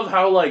I love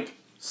how, like,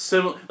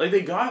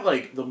 they got,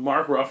 like, the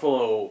Mark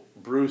Ruffalo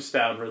Bruce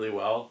down really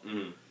well.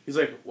 Mm. He's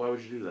like, why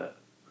would you do that?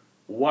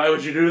 Why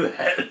would you do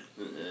that?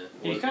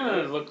 He kind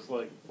of looks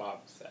like Bob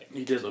Saget.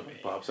 He did look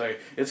like Bob Saget.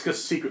 It's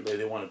because secretly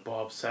they wanted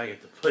Bob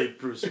Saget to play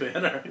Bruce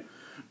Banner.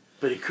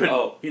 But he couldn't.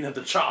 Oh. He didn't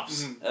have the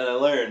chops. And I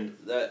learned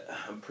that,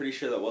 I'm pretty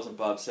sure that wasn't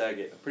Bob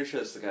Saget. I'm pretty sure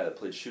that's the guy that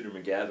played Shooter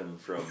McGavin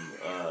from,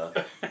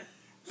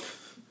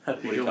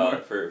 Happy what do you call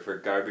Gilmore. it, for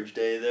Garbage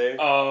Day there.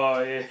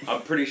 Oh, yeah.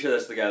 I'm pretty sure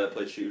that's the guy that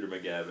played Shooter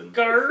McGavin.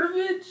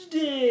 Garbage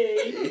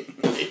Day!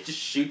 It just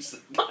shoots the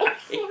guy.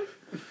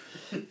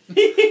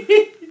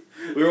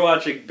 We were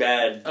watching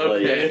bad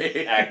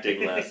Okay.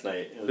 acting last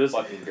night. It was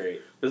fucking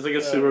great. There's like a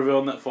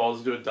supervillain that falls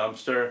into a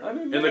dumpster.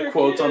 I'm And the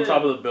quotes on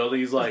top of the building,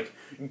 he's like,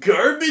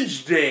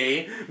 Garbage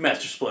Day,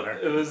 Master Splinter.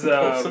 It was,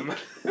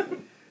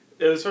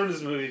 it was from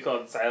this movie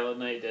called Silent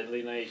Night,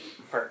 Deadly Night,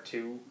 Part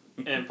 2.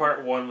 And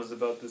Part 1 was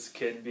about this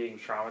kid being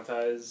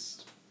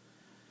traumatized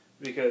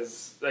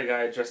because a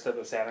guy dressed up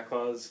as Santa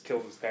Claus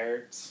killed his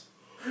parents.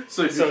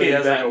 So He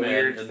has like a Batman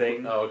weird and-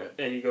 thing. Oh, okay.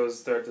 And he goes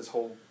start this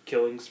whole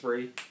killing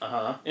spree.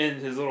 Uh-huh. And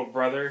his little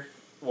brother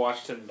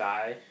watched him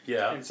die.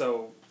 Yeah. And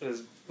so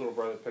his little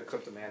brother picks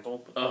up the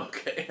mantle.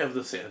 Okay, of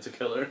the Santa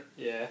Killer.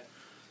 Yeah.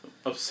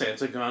 Of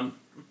Santa Gun.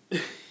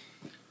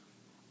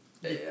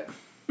 Yeah.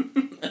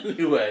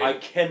 Anyway. I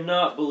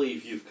cannot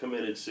believe you've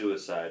committed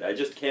suicide. I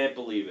just can't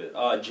believe it.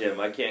 Oh, Jim,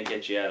 I can't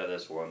get you out of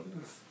this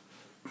one.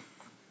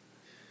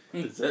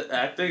 Is that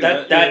acting?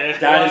 That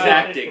is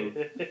acting.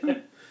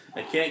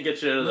 I can't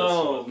get you out of this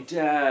No, one.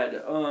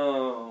 Dad.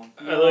 Oh.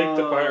 I like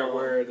the part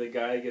where the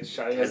guy gets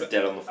shot. He He's goes,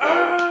 dead on the floor.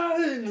 ah!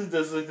 And just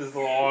does like this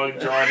long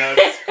drawn out.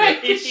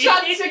 Gets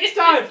shot 6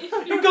 times.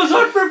 It goes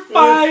on for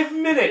 5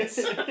 minutes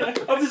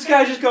of this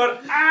guy just going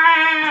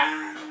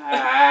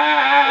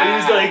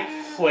And he's like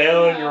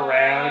flailing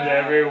around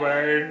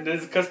everywhere, and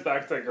this cuts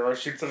back to the girl,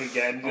 shoots him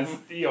again,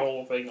 just the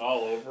whole thing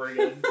all over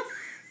again.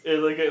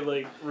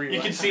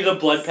 You can see the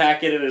blood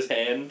packet in his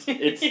hand.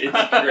 It's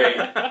great.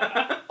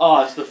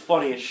 Oh, it's the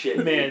funniest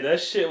shit. Man,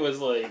 that shit was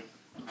like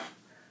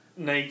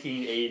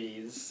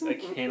 1980s. I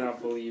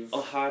cannot believe.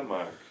 Oh, hi,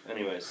 Mark.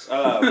 Anyways,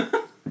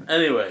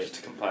 Anyway. just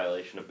a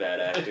compilation of bad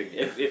acting.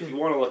 If you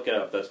want to look it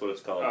up, that's what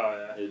it's called.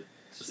 Oh yeah.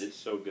 It's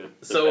so good.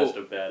 The So- best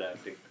of bad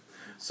acting.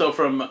 So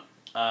from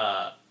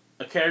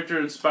a character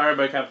inspired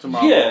by Captain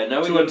Marvel Yeah,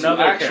 now we to go to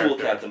another actual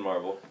character. Captain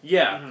Marvel.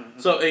 Yeah.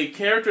 Mhm. So a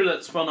character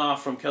that spun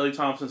off from Kelly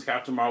Thompson's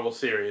Captain Marvel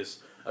series,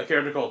 a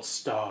character called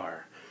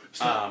Star,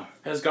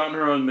 has gotten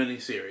her own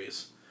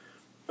miniseries.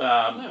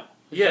 No.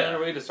 Yeah.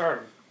 Another way to start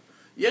him.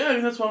 Yeah, I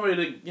mean, that's one way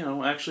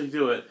to, actually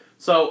do it.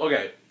 So,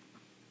 okay.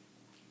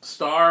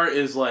 Star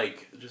is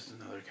like just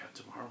another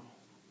Captain Marvel.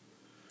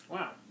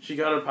 Wow. She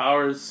got her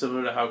powers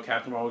similar to how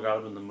Captain Marvel got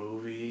them in the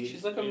movie.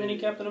 She's like a mini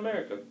Captain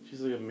America.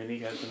 She's like a mini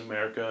Captain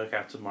America,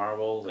 Captain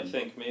Marvel. I and-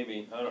 think,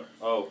 maybe. I don't...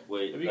 Oh,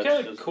 wait. It'd be that's kind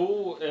of just-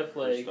 cool if,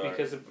 like, Star.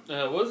 because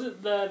was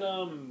it that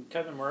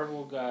Captain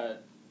Marvel got?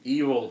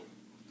 Evil.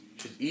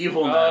 She's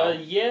evil now.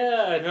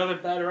 Yeah, another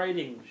bad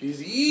writing.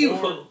 She's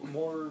evil.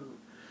 More.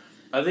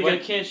 I think Why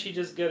can't she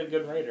just get a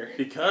good writer?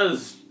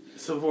 because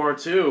Civil War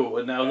 2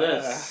 and now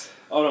this.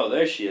 Oh, no,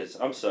 there she is.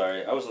 I'm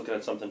sorry. I was looking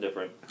at something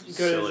different. Because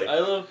Silly. I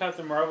love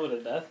Captain Marvel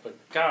to death, but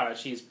God,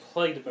 she's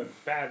plagued by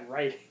bad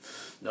writing.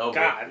 No,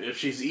 God. but if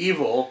she's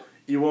evil,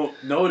 you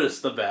won't notice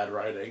the bad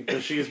writing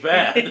because she's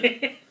bad.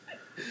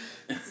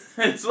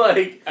 It's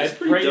like I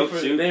pretty pray dope for.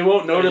 suit. they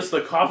won't notice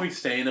the coffee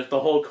stain if the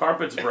whole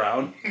carpet's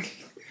brown.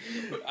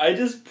 I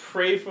just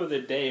pray for the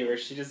day where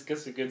she just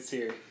gets a good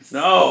series.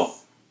 No.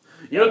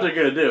 You know what they're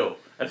gonna do?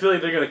 I feel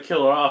like they're gonna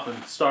kill her off,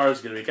 and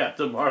Star's gonna be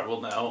Captain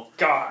Marvel now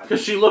God.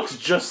 because she looks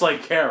just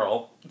like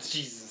Carol,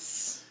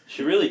 Jesus.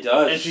 She really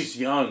does. and she's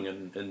young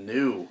and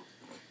new.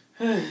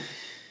 Is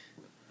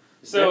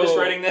So- Davis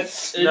writing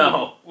this?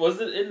 No. Was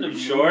it in the You movie?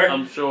 sure?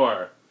 I'm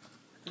sure.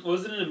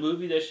 Was it in a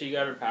movie that she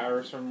got her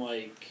powers from,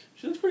 like...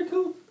 She looks pretty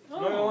cool.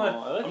 I'm not gonna lie.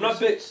 I like I'm her not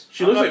big.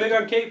 She I'm looks not like- big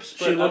on capes.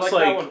 But She looks I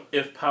like that like one.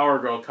 if Power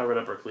Girl covered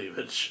up her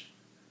cleavage.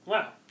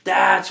 Wow.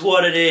 That's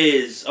what it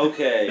is.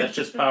 Okay. That's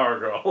just Power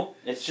Girl.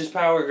 It's just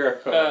Power Girl.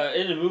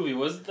 In the movie,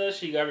 was it that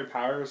she got her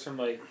powers from,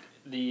 like,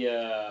 the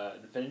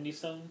Infinity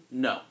Stone?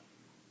 No,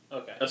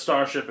 Okay. a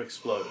starship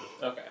exploded,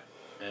 Okay.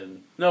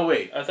 and no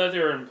wait. I thought they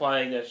were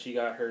implying that she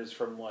got hers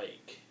from,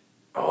 like...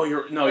 Oh,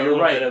 you're a little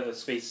right. bit of a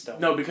space stone.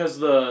 No, because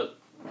the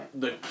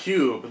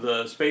cube,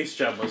 the space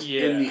gem, was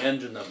Yeah. in the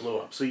engine that blew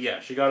up. So yeah,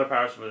 she got her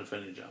powers from an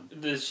Infinity Gem.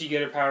 Does she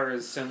get her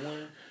powers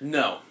similar?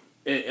 No,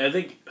 I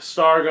think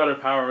Star got her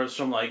powers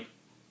from like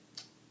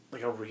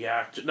a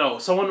reactor. No,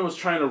 someone was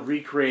trying to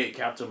recreate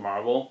Captain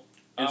Marvel,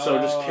 and so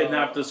just Oh.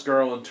 kidnapped this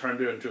girl and turned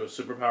her into a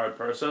superpowered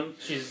person.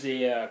 She's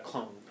the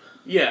clone.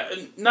 Yeah,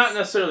 and not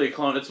necessarily a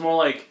clone. It's more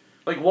like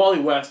Wally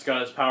West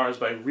got his powers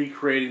by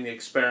recreating the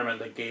experiment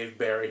that gave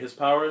Barry his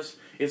powers.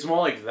 It's more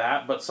like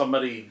that, but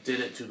somebody did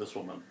it to this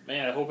woman.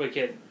 Man, I hope I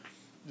get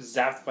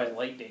zapped by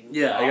lightning.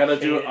 Yeah, I gotta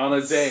do it on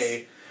a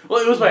day.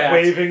 Well, it was by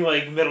accident. waving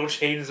like metal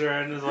chains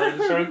around his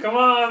lightning storm. Come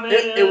on, man!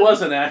 It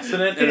was an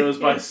accident, and it was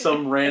by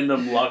some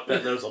random luck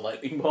that there was a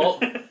lightning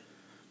bolt.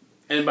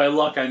 And by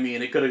luck, I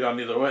mean it could have gone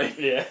either way.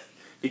 Yeah.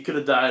 He could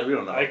have died. We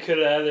don't know. I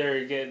could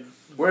either get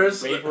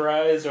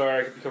vaporized or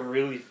I could become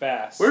really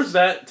fast. Where's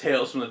that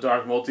Tales from the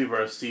Dark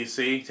Multiverse,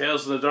 DC?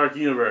 Tales from the Dark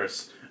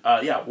Universe.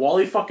 Yeah,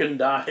 Wally fucking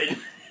died.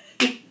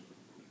 It's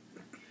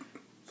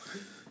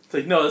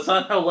like, no, that's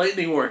not how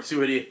lightning works,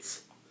 you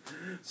idiots.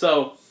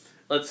 So,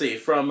 let's see.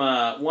 From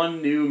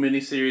one new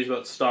miniseries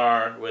about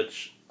Star,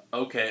 which,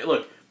 okay,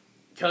 look,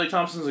 Kelly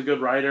Thompson's a good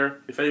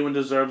writer. If anyone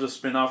deserves a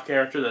spin-off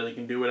character that they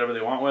can do whatever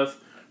they want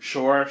with,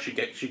 sure, she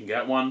can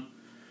get one.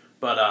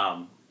 But,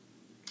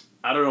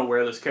 I don't know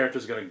where this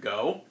character's going to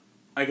go.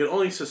 I can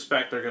only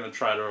suspect they're going to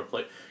try to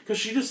replace... Because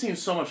she just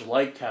seems so much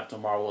like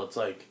Captain Marvel. It's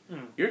like,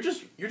 you're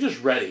just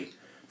ready.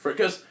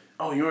 Because,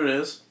 you know what it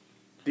is?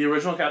 The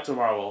original Captain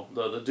Marvel,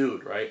 the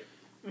dude, right?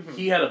 Mm-hmm.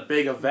 He had a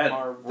big event...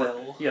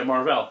 Marvel.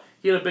 Marvel.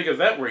 He had a big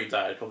event where he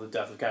died called the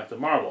Death of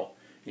Captain Marvel.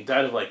 He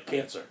died of,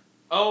 cancer.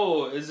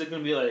 Oh, is it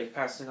going to be,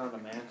 passing on the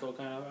mantle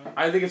kind of thing?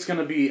 I think it's going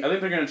to be... I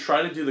think they're going to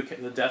try to do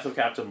the Death of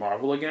Captain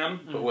Marvel again,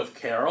 but with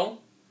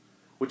Carol.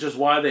 Which is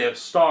why they have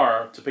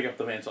Star to pick up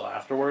the mantle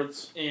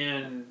afterwards.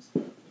 And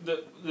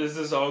is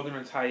this all going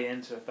to tie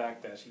into the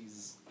fact that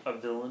she's a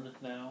villain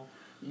now?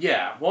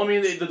 Yeah. Well, I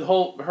mean, the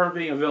whole her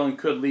being a villain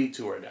could lead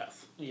to her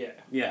death. Yeah.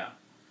 Yeah.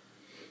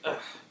 Ugh,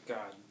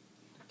 God.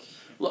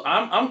 Look,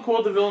 I'm cool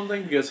with the villain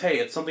thing because hey,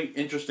 it's something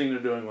interesting they're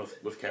doing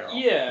with Carol.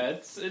 Yeah,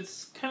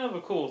 it's kind of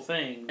a cool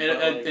thing.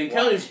 And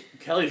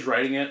Kelly's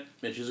writing it,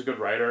 and she's a good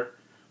writer.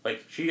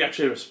 She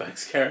actually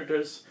respects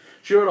characters.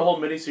 She wrote a whole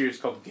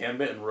miniseries called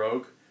Gambit and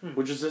Rogue.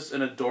 Which is just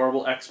an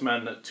adorable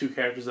X-Men 2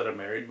 characters that are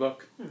married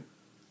book.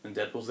 And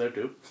Deadpool's there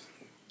too.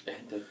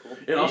 And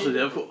Deadpool. And also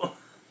Deadpool.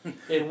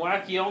 And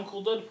Wacky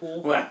Uncle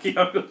Deadpool. Wacky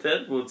Uncle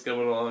Deadpool's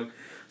coming along.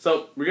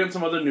 So, we're getting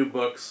some other new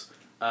books.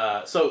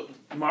 So,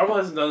 Marvel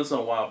hasn't done this in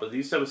a while, but they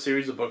used to have a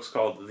series of books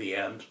called The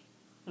End.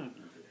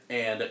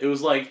 And it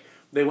was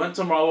they went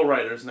to Marvel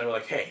writers and they were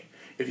like, hey,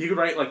 if you could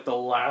write the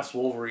last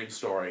Wolverine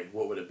story,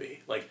 what would it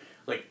be?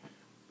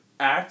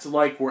 Act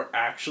like we're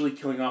actually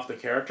killing off the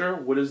character.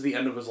 What does the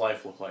end of his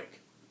life look like?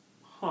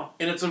 Huh.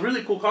 And it's a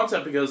really cool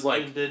concept because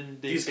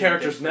these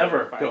characters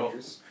never go.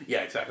 Years.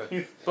 Yeah,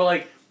 exactly.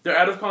 But they're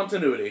out of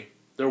continuity.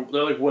 They're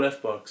what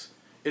if books.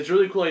 It's a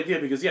really cool idea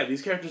because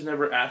these characters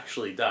never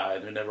actually die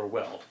and they never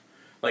will.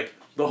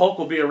 The Hulk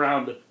will be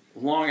around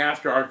long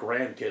after our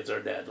grandkids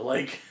are dead.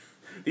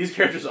 These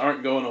characters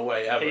aren't going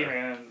away ever. Hey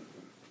man,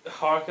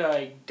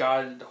 Hawkeye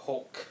got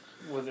Hulk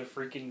with a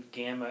freaking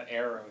gamma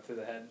arrow to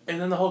the head. And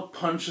then the Hulk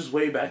punched his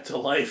way back to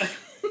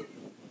life.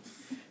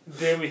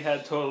 Then we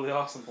had Totally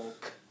Awesome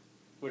Hulk,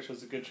 which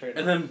was a good trade.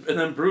 And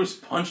then Bruce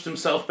punched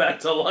himself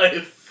back to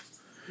life.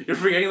 You're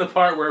forgetting the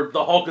part where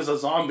the Hulk is a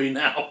zombie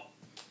now.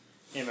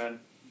 Hey man,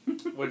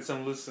 with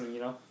some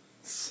loosening,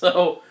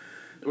 So,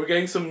 we're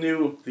getting some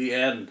new The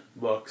End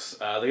books.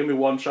 They're going to be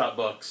one-shot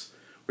books.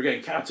 We're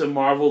getting Captain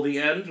Marvel The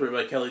End, written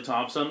by Kelly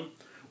Thompson,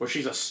 where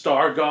she's a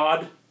star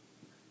god.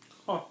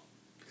 Huh.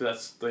 Because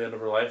that's the end of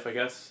her life, I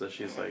guess. That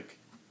she's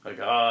a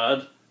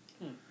god.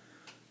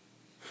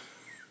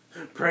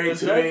 Pray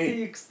to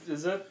me.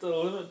 Is that the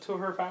limit to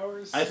her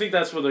powers? I think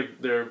that's what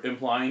they're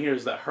implying here,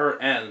 is that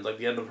her end,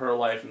 the end of her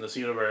life in this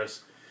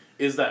universe,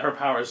 is that her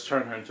powers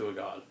turn her into a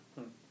god.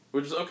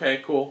 Which is,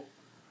 okay, cool.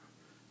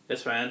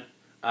 It's fine.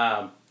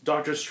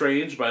 Doctor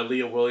Strange by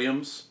Leah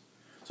Williams.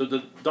 So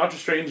the Doctor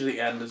Strange at the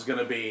end is going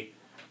to be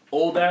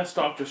old-ass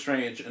Doctor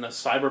Strange in a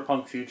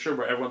cyberpunk future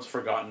where everyone's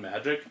forgotten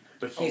magic,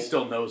 but he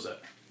still knows it.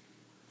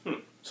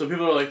 So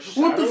people are like,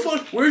 what the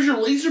fuck? Where's your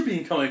laser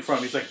beam coming from?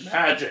 He's like,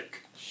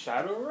 magic.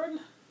 Shadowrun?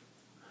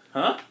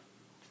 Huh?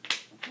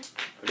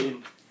 I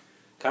mean,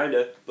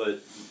 kinda,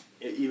 but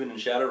even in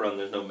Shadowrun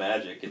there's no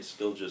magic. It's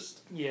still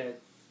just... Yeah,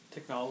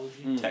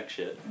 technology. Tech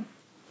shit.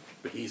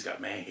 But he's got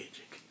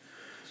magic.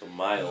 So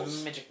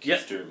Miles. Magic.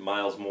 Mr.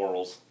 Miles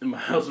Morales.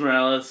 Miles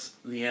Morales,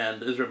 The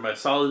End, is written by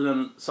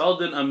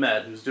Saladin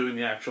Ahmed, who's doing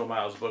the actual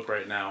Miles book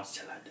right now.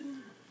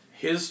 Saladin.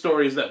 His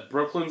story is that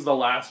Brooklyn's the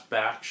last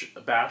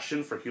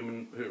bastion for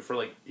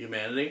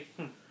humanity.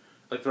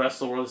 The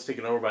rest of the world is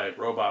taken over by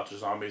robots or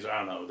zombies, or I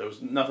don't know. There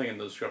was nothing in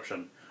the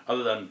description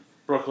other than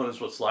Brooklyn is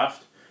what's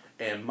left,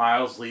 and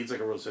Miles leads a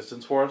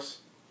resistance force.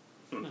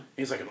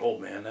 He's an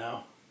old man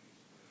now.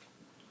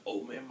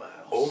 Old man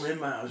Miles. Old man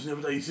Miles,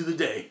 never thought you'd see the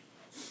day.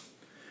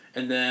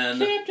 And then...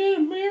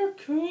 Captain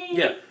America!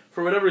 Yeah,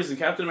 for whatever reason,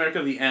 Captain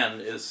America The End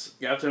is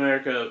Captain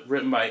America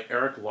written by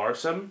Eric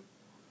Larson,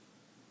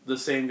 the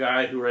same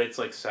guy who writes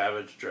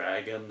Savage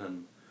Dragon,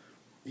 and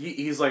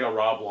he's a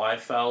Rob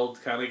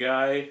Liefeld kind of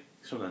guy.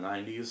 He's from the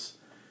 90s.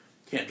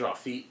 Can't draw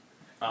feet.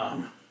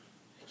 Can't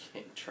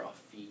draw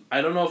feet.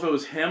 I don't know if it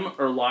was him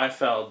or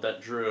Liefeld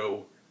that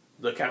drew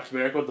the Captain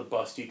America with the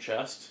busty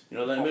chest. You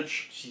know that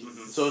image?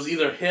 Jesus. So it was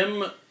either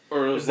him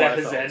or it was Is that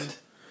Liefeld. his end?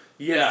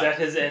 Yeah. Is that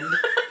his end?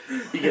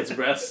 He gets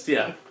breasts,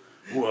 yeah.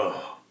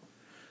 Whoa.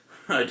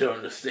 I don't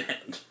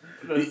understand.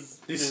 Does-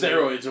 These does it-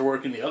 steroids are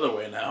working the other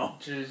way now.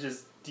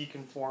 Just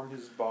deconform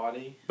his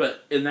body.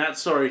 But in that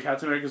story,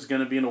 Captain America's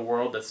going to be in a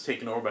world that's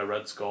taken over by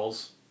Red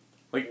Skulls.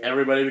 Like,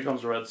 everybody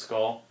becomes a Red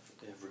Skull.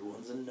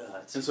 Everyone's a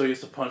nut. And so he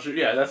gets to punch it.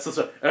 Yeah, that's the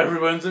story.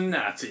 Everyone's a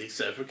Nazi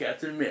except for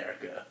Captain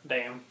America.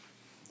 Damn.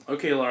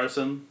 Okay,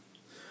 Larson.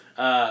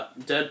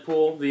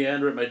 Deadpool, the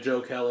end, written by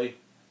Joe Kelly.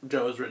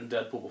 Joe has written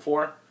Deadpool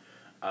before.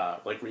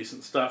 Like,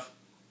 recent stuff.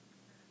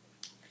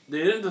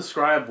 They didn't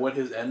describe what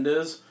his end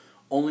is.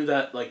 Only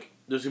that, like,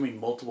 there's going to be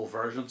multiple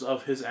versions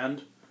of his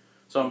end.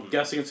 So I'm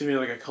guessing it's going to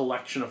be like a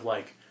collection of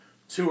like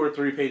 2 or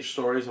 3 page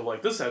stories of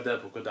like, this is how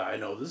Deadpool could die.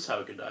 No, this is how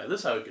he could die.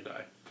 This is how he could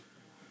die.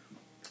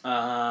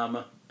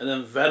 And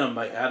then Venom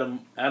by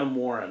Adam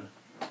Warren.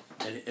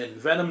 And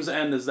Venom's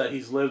end is that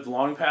he's lived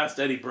long past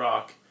Eddie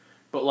Brock.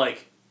 But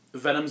like,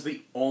 Venom's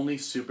the only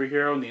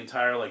superhero in the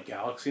entire like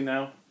galaxy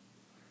now.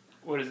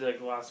 What is it,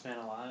 like, Last Man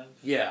Alive?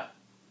 Yeah.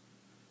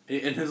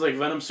 In his like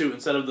Venom suit,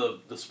 instead of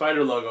the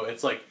spider logo,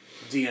 it's like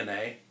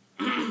DNA.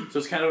 So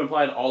it's kind of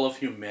implied all of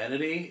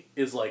humanity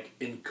is like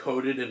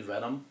encoded in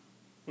Venom.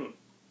 Yeah,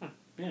 I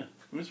mean,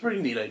 it's a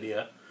pretty neat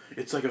idea.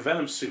 It's like a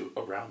Venom suit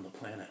around the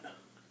planet.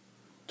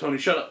 Tony,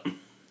 shut up.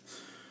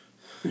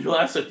 Your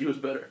last said he was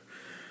better.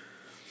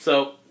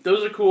 So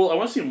those are cool. I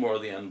want to see more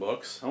of the end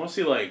books. I want to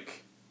see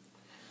like.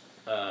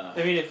 I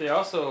mean,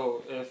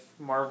 if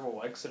Marvel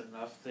likes it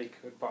enough, they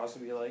could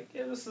possibly be like,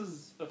 yeah, this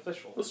is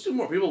official. Let's do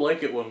more. People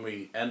like it when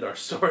we end our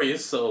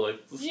stories, so like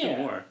let's do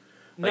more.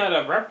 Not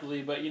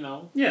abruptly, but you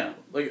know. Yeah,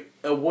 like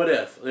a what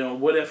if? You know,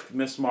 what if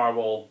Miss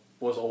Marvel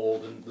was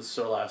old and this is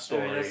her last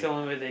story? I mean, that's the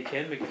only way they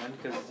can begin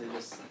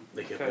because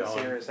they kept cut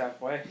going. series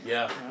halfway.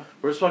 Yeah, You know?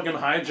 where's fucking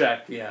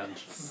Hijack the end?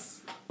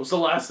 What's the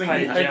last thing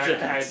he hijacks?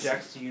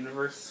 Hijacks the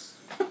universe.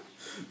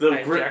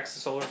 Hijacks the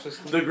solar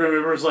system. The Grim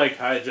Reaper's like,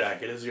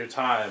 Hijack, it is your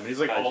time. And he's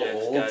like all Hijack's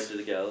old. Guide to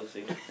the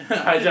Galaxy.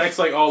 Hijack's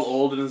like all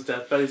old in his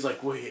deathbed. He's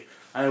like, wait,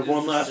 I have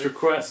one last sick.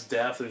 request,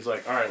 Death. And he's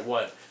like, alright,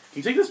 what? Can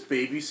you take this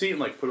baby seat and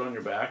like put it on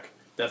your back?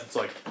 Death is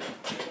like,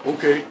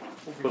 okay.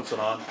 Puts it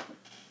on.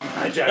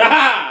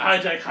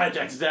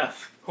 Hijack's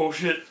Death. Oh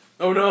shit.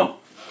 Oh no.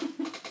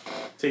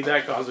 Take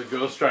that, Cosmic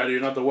Ghost Rider. You're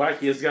not the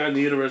wackiest guy in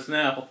the universe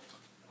now.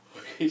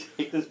 You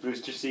take this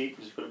booster seat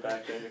and just put it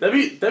back there.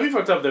 That'd be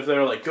fucked up if they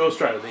were like Ghost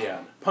Rider the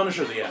end,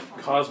 Punisher the end,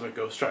 Cosmic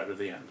Ghost Rider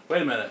the end.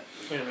 Wait a minute.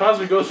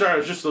 Cosmic Ghost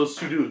Rider is just those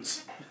 2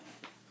 dudes.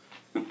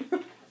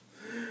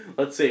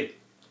 Let's see.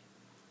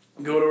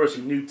 Going over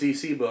some new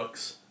DC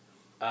books.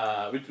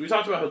 We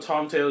talked about how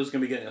Tom Taylor's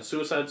going to be getting a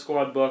Suicide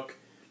Squad book.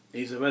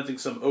 He's inventing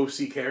some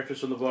OC characters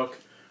from the book.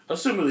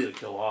 Assumedly to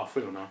kill off.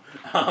 We don't know.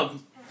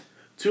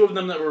 2 of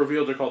them that were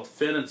revealed are called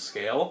Finn and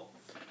Scale.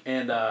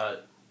 And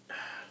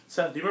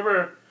Seth, do you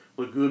remember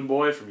Lagoon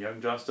Boy from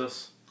Young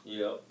Justice?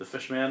 Yep. The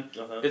Fishman?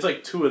 Uh-huh. It's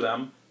like 2 of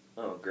them.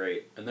 Oh,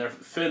 great. And they're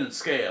Finn and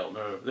Scale.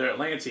 And they're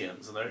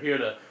Atlanteans. And they're here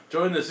to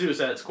join the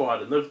Suicide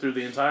Squad and live through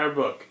the entire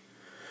book.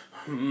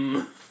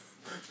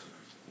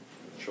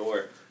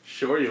 Sure.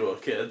 Sure you will,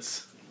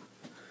 kids.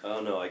 Oh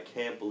no, I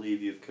can't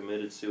believe you've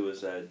committed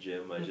suicide,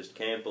 Jim. I just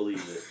can't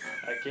believe it.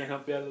 I can't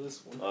help you out of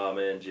this one. Oh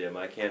man, Jim,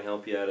 I can't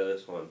help you out of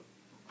this one.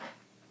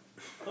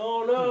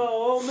 Oh no,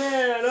 oh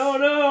man, oh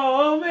no,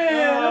 oh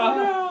man, oh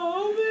no,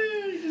 oh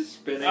man. He's just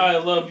spinning. I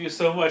love you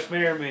so much,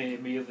 marry me.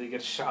 Immediately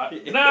gets shot.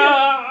 No!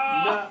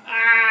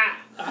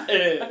 God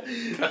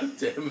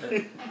damn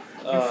it.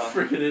 You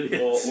freaking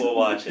idiots. We'll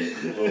watch it.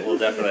 We'll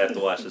definitely have to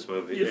watch this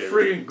movie. You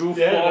freaking goofballs.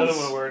 They had another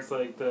one where it's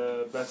like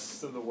the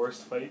best of the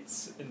worst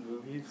fights in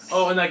movies.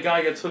 Oh, and that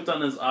guy gets hooked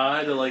on his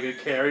eye to like a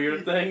carrier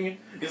thing.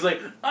 He's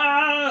like,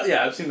 ah!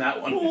 Yeah, I've seen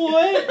that one.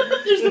 What?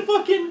 There's the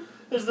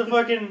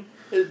fucking,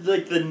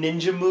 like the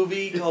ninja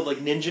movie called like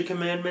Ninja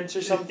Commandments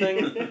or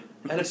something.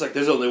 And it's like,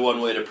 there's only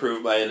one way to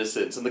prove my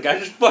innocence. And the guy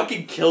just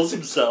fucking kills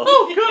himself.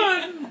 Oh,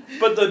 God!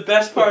 But the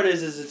best part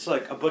is it's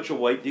like a bunch of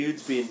white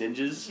dudes being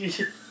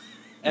ninjas.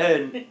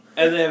 And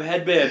they have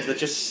headbands that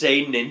just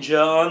say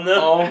ninja on them.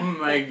 Oh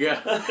my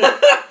god.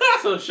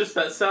 So it's just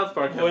that South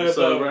Park What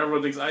episode about- where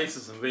everyone thinks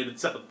ISIS invaded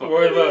South Park.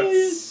 What about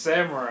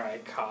Samurai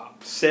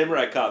Cop?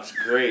 Samurai Cop's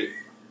great.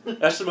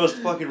 That's the most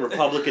fucking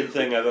Republican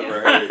thing I've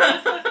ever heard.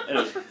 And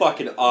it was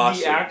fucking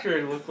awesome. The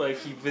actor looked like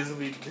he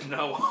visibly did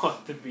not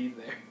want to be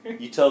there.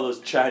 You tell those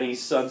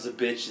Chinese sons of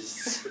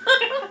bitches.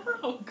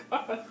 Oh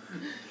god.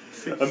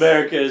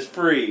 America is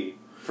free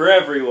for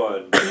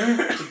everyone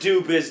to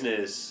do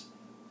business.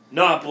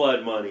 Not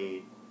blood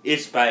money.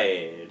 It's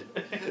bad.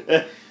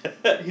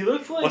 He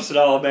looked like What's an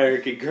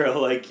all-American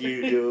girl like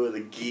you do with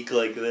a geek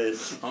like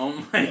this? Oh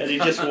my god. And he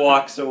just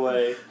walks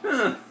away.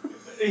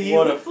 he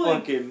What a looked like,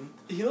 fucking...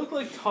 He looked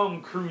like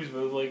Tom Cruise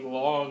with like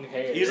long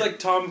hair. He's like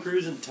Tom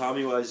Cruise and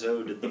Tommy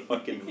Wiseau did the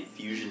fucking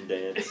fusion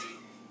dance.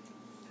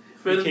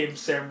 became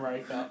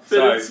Samurai Cop. Fit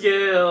Sorry. and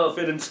Scale.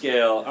 Fit and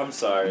Scale. I'm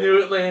sorry.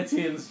 New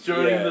Atlanteans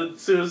joining Yeah. the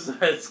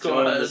Suicide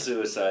Squad. Join the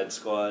Suicide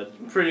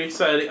Squad. Pretty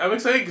exciting. I'm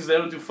excited because they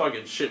don't do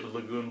fucking shit with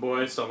Lagoon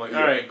Boy, so I'm like, Yeah.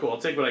 alright, cool, I'll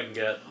take what I can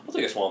get. I'll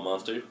take a swamp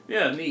monster.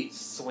 Yeah, neat.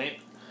 Swamp.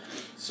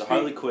 So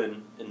Harley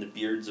Quinn and the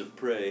Beards of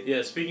Prey.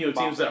 Yeah, speaking of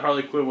teams that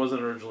Harley Quinn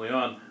wasn't originally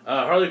on,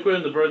 Harley Quinn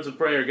and the Birds of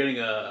Prey are getting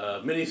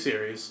a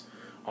miniseries,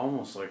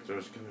 almost like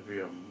there's going to be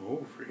a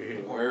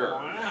movie.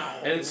 Wow.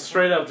 And it's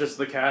straight up just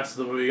the cast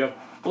of the movie. You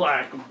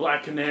got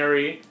Black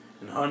Canary,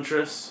 and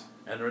Huntress,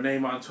 and Renee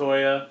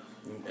Montoya,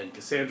 and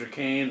Cassandra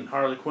Cain, and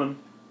Harley Quinn.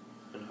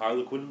 And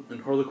Harlequin?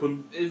 And Harley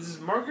Quinn. Is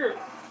Margaret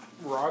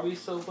Robbie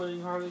still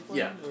playing Harley Quinn?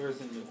 Yeah. Or is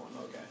it a new one?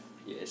 Okay.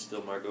 Yeah, it's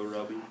still Margot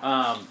Robbie.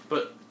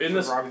 But in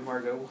this, Robbie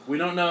Margot. we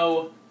don't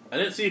know. I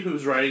didn't see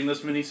who's writing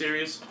this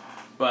miniseries,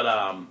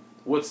 but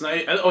what's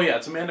nice? Oh yeah,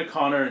 it's Amanda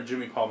Connor and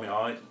Jimmy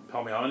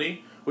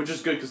Palmiotti, which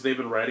is good because they've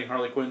been writing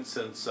Harley Quinn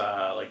since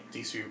like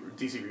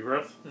DC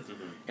Rebirth,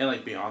 and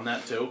like beyond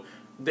that too.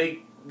 They're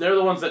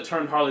the ones that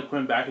turned Harley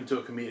Quinn back into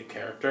a comedic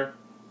character,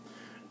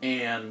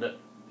 and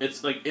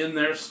it's like in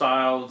their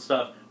style and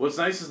stuff. What's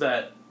nice is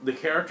that the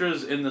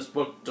characters in this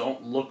book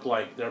don't look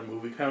like their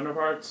movie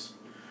counterparts.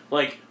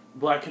 Like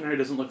Black Canary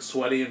doesn't look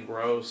sweaty and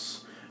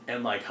gross,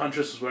 and like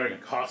Huntress is wearing a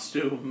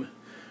costume.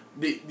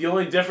 The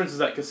only difference is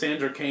that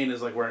Cassandra Cain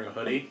is like wearing a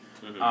hoodie.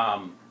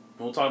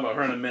 We'll talk about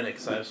her in a minute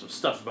because I have some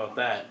stuff about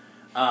that.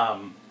 But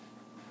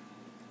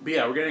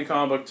yeah, we're getting a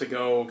comic book to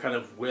go kind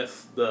of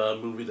with the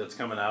movie that's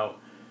coming out.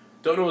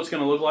 Don't know what it's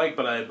going to look like,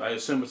 but I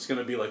assume it's going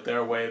to be like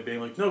their way of being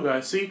like, no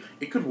guys, see,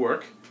 it could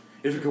work.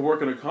 If it could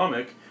work in a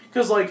comic.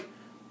 Because like,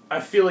 I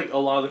feel like a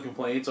lot of the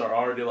complaints are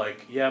already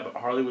like, yeah, but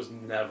Harley was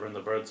never in the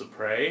Birds of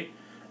Prey,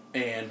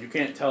 and you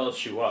can't tell us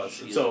she was.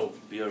 She's And so,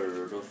 a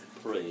Bird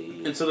of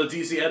Prey. and so the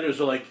DC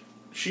editors are like,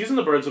 she's in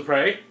the Birds of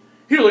Prey.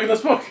 Here, look at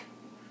this book.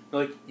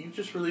 They're like, you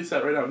just released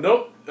that right now.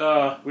 Nope,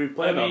 we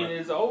planned on it.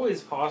 It's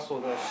always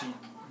possible that she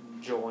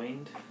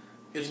joined.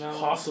 It's you know?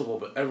 possible,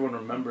 but everyone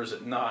remembers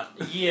it not.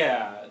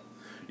 Yeah.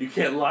 You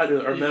can't lie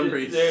to our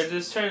memories. They're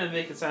just trying to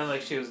make it sound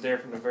like she was there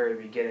from the very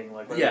beginning,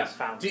 like when it Yeah, was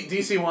found.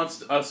 DC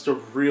wants us to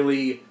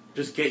really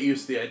just get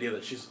used to the idea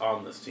that she's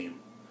on this team.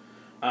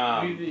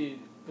 It'd be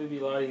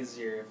a lot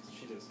easier if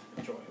she just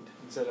joined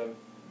instead of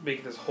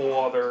making this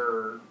whole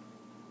other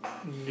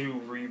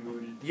new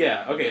rebooted.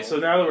 Yeah, okay, so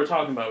now that we're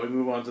talking about it, we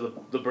move on to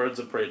the Birds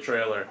of Prey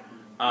trailer.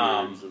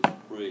 Birds of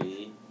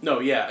Prey. No,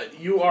 yeah,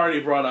 you already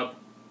brought up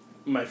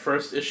my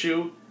first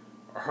issue.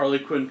 Harley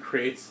Quinn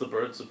creates the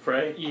Birds of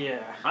Prey.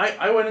 Yeah.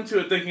 I went into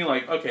it thinking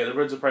like, okay, the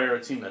Birds of Prey are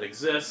a team that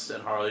exists,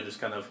 and Harley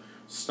just kind of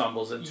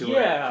stumbles into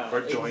it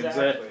or joins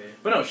exactly. it.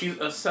 But no, she's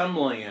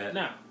assembling it.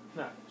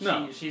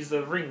 No. She's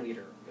the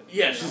ringleader.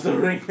 Yeah, she's the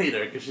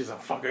ringleader because she's a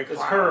fucking clown.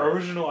 It's her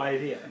original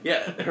idea.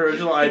 Yeah, her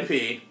original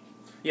IP.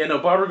 Yeah, no,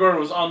 Barbara Gordon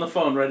was on the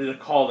phone ready to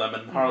call them,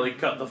 and Harley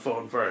cut the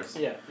phone first.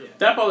 Yeah.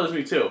 That bothers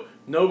me too.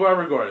 No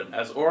Barbara Gordon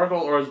as Oracle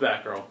or as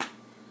Batgirl.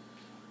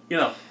 You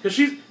know, because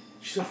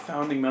she's a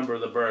founding member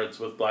of the Birds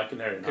with Black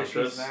Canary and Because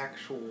Huntress. she's an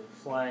actual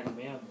flying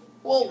mammal.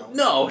 Well,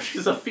 no,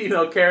 she's a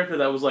female character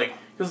that was like,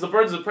 because the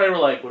Birds of Prey were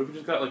like, what if we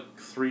just got like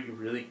 3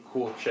 really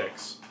cool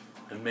chicks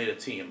and made a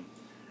team?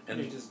 And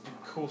you just do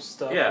cool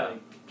stuff. Yeah,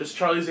 like just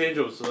Charlie's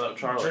Angels without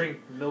Charlie. drink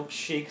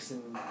milkshakes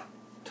and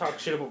talk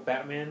shit about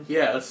Batman.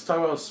 Yeah, let's talk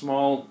about how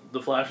small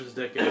the Flash's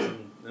dick is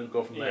and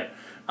go from there.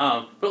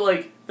 But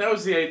like, that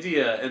was the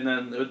idea, and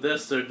then with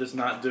this, they're just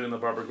not doing the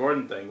Barbara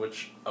Gordon thing,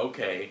 which,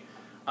 okay.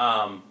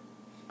 But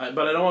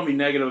I don't want to be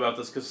negative about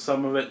this because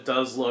some of it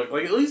does look,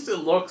 like, at least it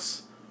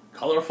looks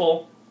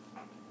colorful.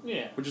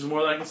 Yeah. Which is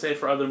more than I can say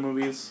for other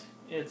movies.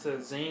 It's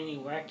a zany,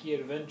 wacky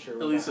adventure.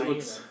 At least it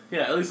looks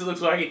wacky. At least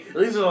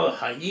there's a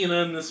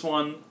hyena in this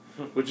one,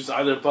 which is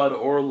either Bud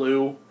or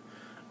Lou.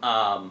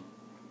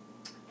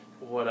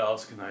 What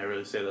else can I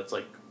really say that's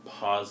like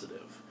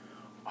positive?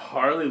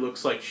 Harley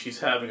looks like she's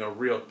having a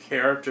real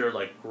character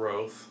like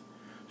growth.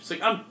 She's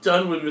like, I'm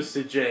done with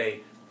Mr.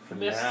 J for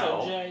now.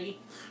 Mr. J.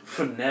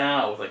 For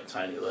now, with like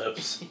tiny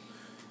lips.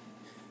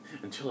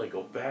 Until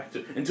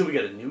we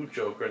get a new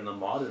Joker in the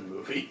modern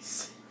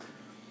movies.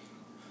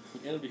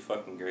 It'll be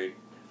fucking great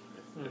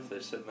if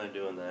they're sitting there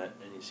doing that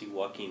and you see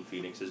Joaquin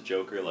Phoenix's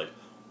Joker like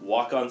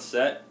walk on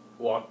set,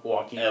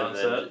 walking and on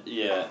then, set.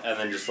 Yeah, and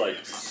then just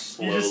like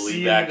slowly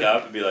see back him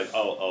up and be like,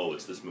 oh,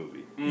 it's this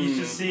movie. You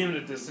just see him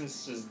in the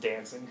distance just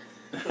dancing.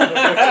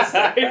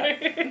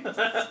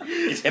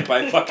 He's hit by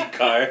a fucking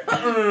car.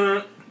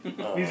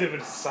 He's in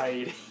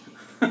society.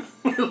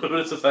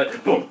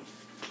 Boom.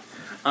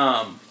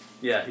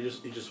 Yeah,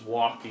 he just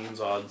Joaquin's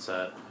on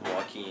set.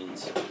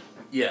 Joaquin's.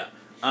 Yeah.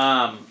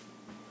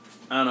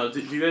 I don't know. Do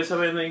you guys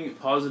have anything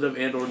positive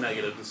and or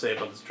negative to say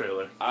about this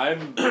trailer?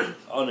 I'm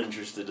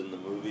uninterested in the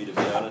movie, to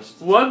be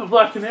honest. What? But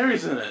Black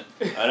Canary's in it.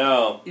 I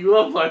know. You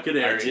love Black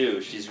Canary. I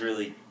do. She's so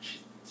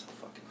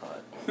fucking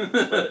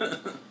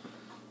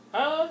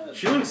hot.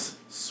 She looks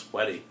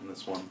sweaty in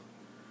this one.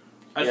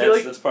 I Yeah, feel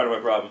like that's part of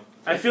my problem.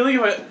 I feel like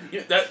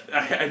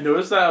I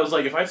noticed that I was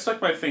like, if I stuck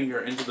my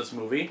finger into this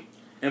movie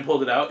and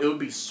pulled it out, it would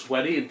be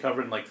sweaty and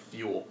covered in like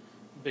fuel.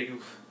 Big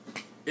oof.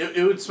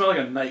 It would smell like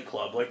a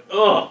nightclub. Like,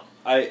 ugh.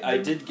 I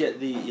did get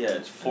the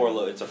it's a Four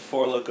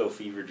Loko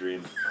fever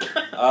dream.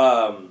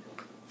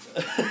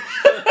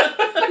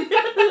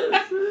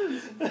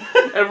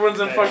 Everyone's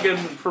in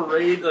fucking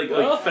parade like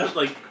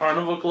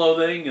carnival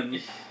clothing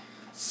and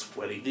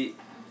sweaty.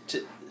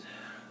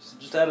 So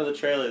just out of the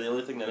trailer, the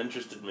only thing that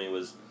interested me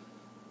was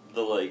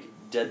the like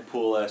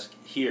Deadpool-esque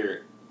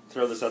here.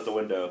 Throw this out the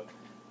window.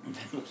 And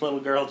the little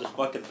girl just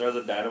fucking throws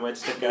a dynamite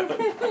stick out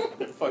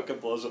and fucking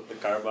blows up the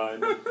car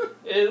behind her.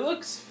 It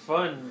looks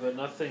fun, but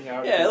nothing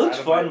out. Yeah, of, it looks out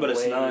of fun, my but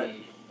it's way not-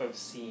 of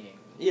seeing.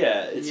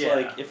 Yeah, it's Yeah.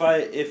 like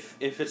if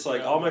it's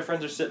like all my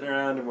friends are sitting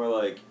around and we're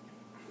like,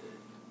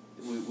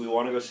 we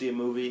want to go see a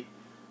movie.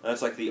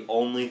 That's like the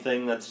only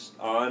thing that's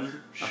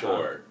on.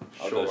 Sure,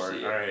 I'll go see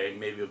it. Alright,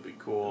 maybe it'll be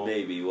cool.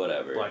 Maybe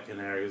whatever. Black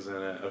Canary's in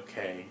it.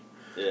 Okay.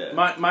 Yeah.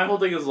 My whole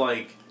thing is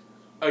like,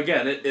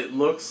 again, it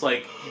looks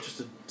like just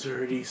a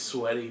dirty,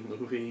 sweaty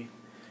movie.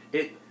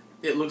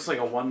 It looks like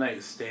a one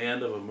night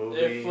stand of a movie.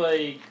 If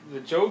like the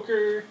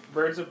Joker,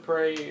 Birds of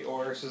Prey,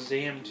 or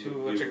Shazam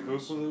 2: Electric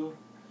Boogaloo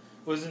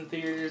was in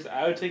theaters,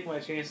 I would take my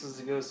chances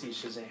to go see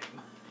Shazam.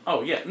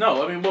 Oh yeah,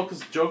 no, I mean, well, because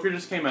Joker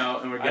just came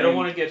out and we're getting. I don't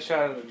want to get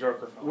shot at the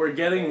Joker film. We're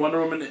getting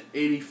Wonder Woman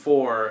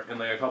 84 in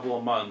like a couple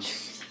of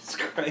months. Jesus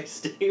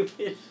Christ,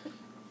 David.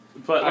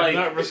 But I'm like,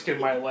 not risking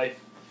my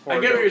life. For I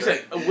get what you're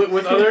Joker. saying.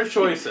 With other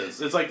choices,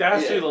 it's like that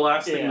has to be the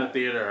last thing in Yeah. the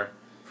theater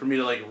for me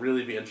to like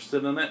really be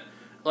interested in it.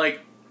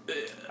 Like,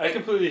 I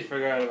completely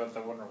forgot about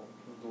the Wonder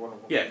Woman.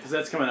 yeah, because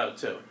that's coming out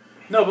too.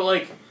 No, but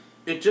like,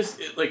 because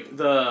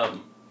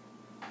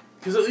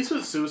at least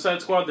with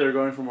Suicide Squad, they're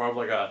going for more of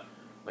like a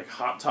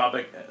Hot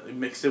Topic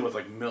mixed in with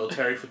like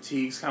military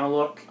fatigues kind of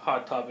look.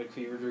 Hot Topic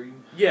fever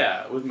dream.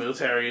 Yeah, with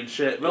military and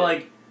shit. But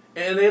like,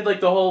 and they had like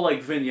the whole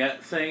like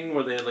vignette thing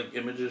where they had like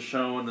images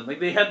shown and like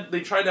they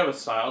tried to have a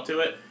style to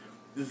it.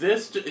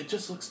 It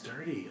just looks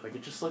dirty. Like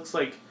it just looks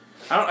like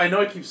I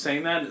know I keep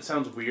saying that and it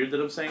sounds weird that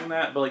I'm saying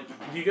that, but like,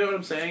 do you get what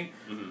I'm saying?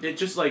 Mm-hmm. It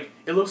just like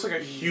it looks like a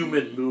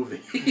humid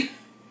movie.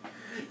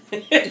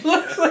 It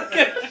looks like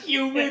a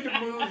humid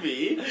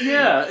movie.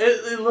 Yeah,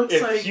 it looks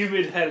If like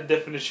humid had a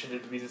definition,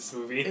 it'd be this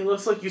movie. it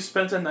looks like you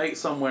spent a night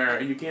somewhere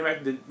and you came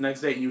back the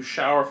next day and you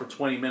shower for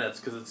 20 minutes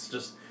because it's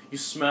just you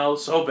smell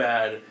so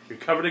bad. You're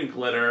covered in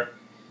glitter.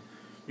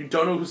 You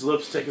don't know whose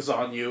lipstick is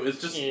on you. It's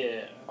just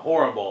Yeah.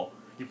 horrible.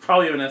 You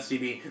probably have an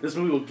STD. This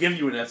movie will give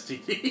you an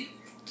STD.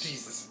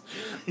 Jesus.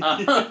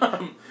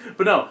 But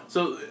no.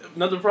 So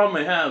another problem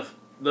I have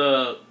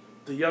the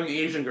young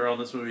Asian girl in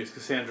this movie is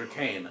Cassandra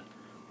Cain,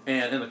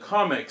 and in the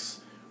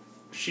comics,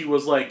 she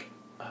was like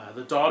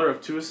the daughter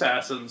of two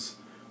assassins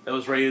that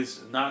was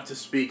raised not to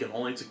speak and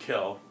only to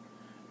kill,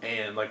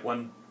 and like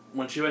when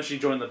she eventually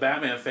joined the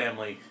Batman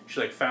family, she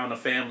like found a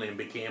family and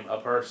became a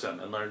person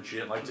and learned she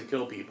didn't like to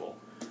kill people.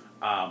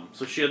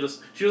 So she had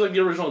this. She was like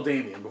the original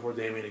Damien before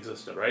Damien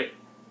existed, right?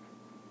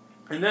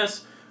 In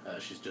this,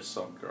 she's just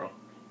some girl.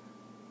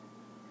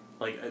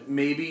 Like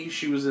maybe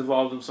she was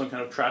involved in some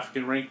kind of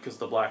trafficking ring because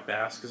the Black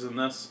Mask is in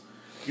this.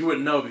 You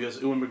wouldn't know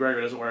because Ewan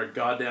McGregor doesn't wear a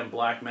goddamn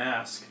black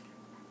mask.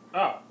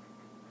 Oh.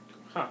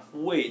 Huh.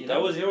 Wait,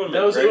 that was Ewan McGregor?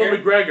 That was Ewan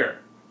McGregor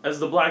as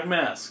the Black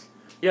Mask.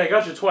 Yeah, I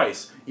got you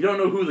twice. You don't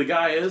know who the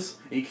guy is,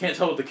 and you can't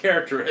tell what the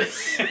character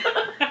is.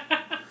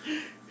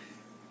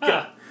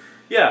 Huh.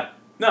 Yeah,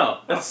 no,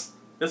 that's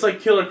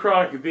like Killer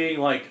Croc being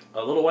like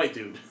a little white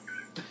dude.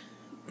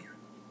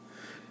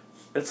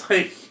 It's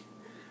like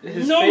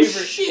His no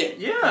favorite, shit!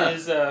 yeah,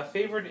 His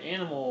favorite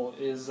animal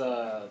is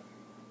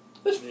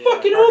That's Yeah,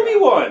 fucking Argyle.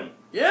 Obi-Wan!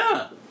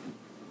 yeah,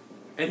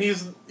 and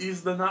he's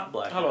the not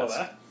Black How about Mask.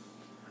 that?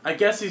 I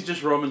guess he's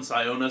just Roman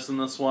Sionis in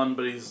this one,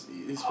 but he's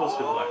supposed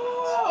to be the Black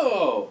Mask.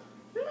 Oh!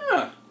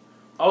 Yeah.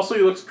 Also,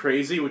 he looks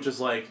crazy, which is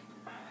like,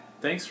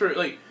 thanks for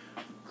like.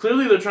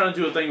 Clearly, they're trying to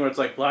do a thing where it's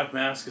like Black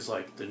Mask is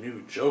like the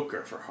new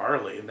Joker for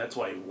Harley, and that's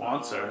why he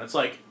wants her. And it's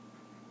like,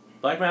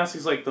 Black Mask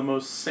is like the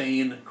most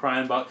sane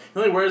crime boss. He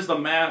only wears the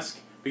mask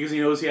because he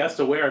knows he has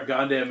to wear a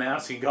goddamn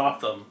mask in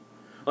Gotham.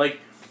 Like,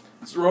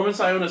 Roman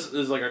Sionis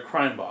is like a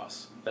crime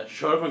boss that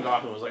showed up in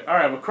Gotham and was like,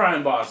 alright, I'm a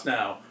crime boss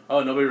now.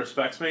 Oh, nobody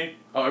respects me?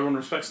 Oh, everyone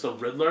respects the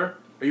Riddler?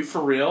 Are you for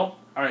real?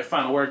 Alright,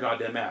 fine, I'll wear a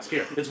goddamn mask.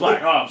 Here, it's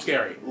black. Oh, I'm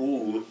scary.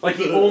 Ooh. Like,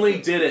 he only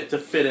did it to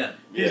fit in.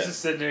 He's Yeah. just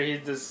sitting there, he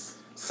just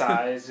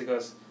sighs, he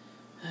goes,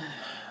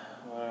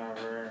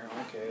 whatever,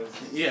 okay.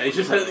 Yeah, he's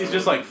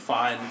just like,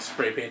 fine,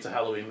 spray paints a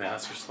Halloween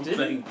mask or something.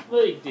 Didn't,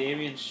 like,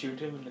 Damien shoot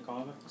him in the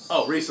comics?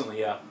 Oh, recently,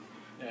 yeah.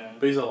 Yeah.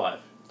 But he's alive.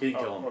 He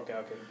didn't kill him. Okay,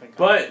 thank God.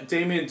 But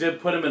Damien did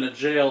put him in a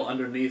jail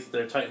underneath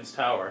their Titans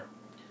Tower.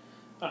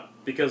 Oh.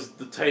 Because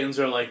the Titans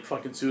are like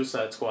fucking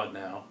Suicide Squad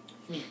now.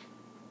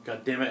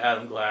 God damn it,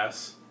 Adam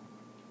Glass.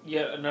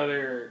 Yet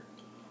another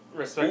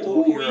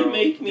respectable Ooh, hero. you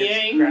make me gets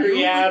angry,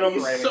 cracked. Adam.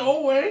 He's Right.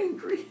 so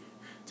angry.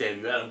 Damn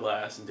you, Adam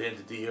Glass, and Dan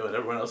DiDio, and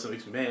everyone else that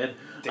makes me mad.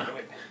 Damn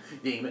it.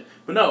 Damn it.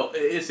 But no,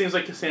 it seems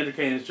like Cassandra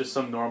Cain is just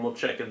some normal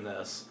chick in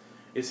this.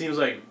 It seems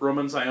like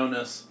Roman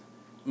Sionis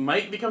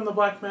might become the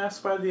Black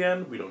Mask by the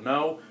end. We don't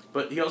know.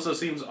 But he also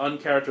seems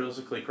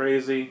uncharacteristically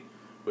crazy.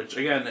 Which,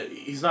 again,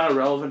 he's not a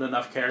relevant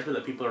enough character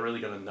that people are really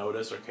going to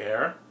notice or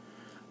care.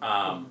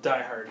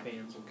 Die-hard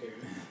fans will care.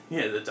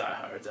 Yeah, the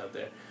diehards out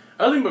there.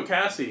 Other thing about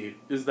Cassie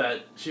is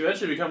that she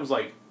eventually becomes,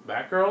 like,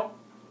 Batgirl.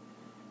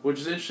 Which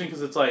is interesting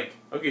because it's like,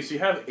 okay, so you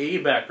have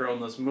a Batgirl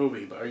in this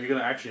movie, but are you going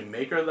to actually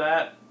make her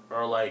that?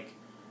 Or, like,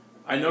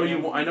 I know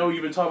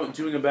you've been talking about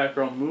doing a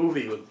background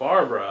movie with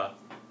Barbara,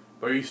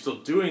 but are you still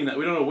doing that?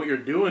 We don't know what you're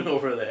doing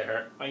over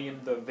there. I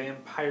am the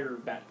vampire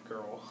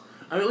Batgirl.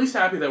 I'm at least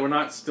happy that we're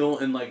not still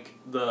in like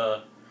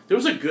the. There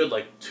was a good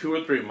like 2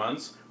 or 3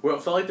 months where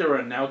it felt like they were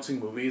announcing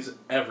movies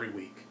every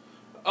week.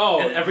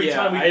 Oh, and every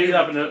time we meet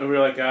up and we were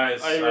like,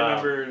 guys, I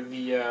remember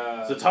the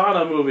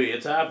Zatanna movie.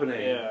 It's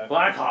happening. Yeah.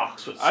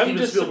 Blackhawks with I'm Steven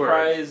just Spielberg.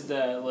 surprised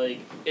that like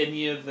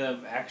any of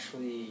them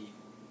actually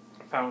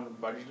found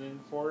budgeting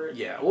for it.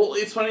 Yeah, well,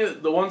 it's funny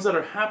that the ones that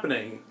are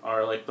happening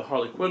are like the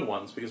Harley Quinn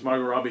ones because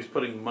Margot Robbie's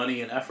putting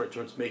money and effort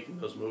towards making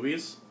those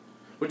movies,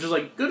 which is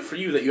like good for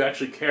you that you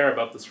actually care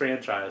about this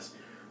franchise.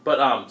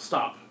 But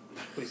stop,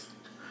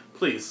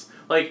 please.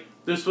 Like,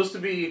 there's supposed to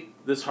be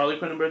this Harley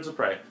Quinn and Birds of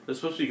Prey. There's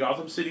supposed to be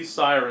Gotham City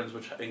Sirens,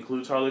 which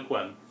includes Harley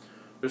Quinn.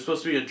 There's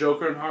supposed to be a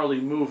Joker and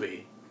Harley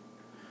movie.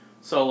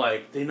 So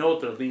like they know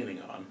what they're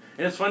leaning on,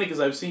 and it's funny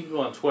because I've seen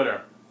people on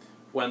Twitter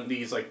when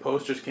these like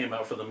posters came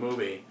out for the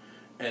movie.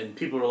 And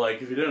people were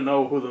like, if you didn't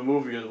know who the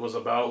movie was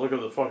about, look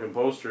at the fucking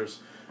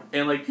posters.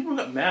 And, like, people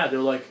got mad. They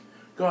were like,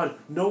 God,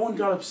 no one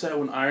got upset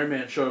when Iron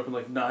Man showed up in,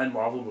 like, 9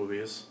 Marvel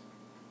movies.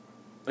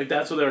 Like,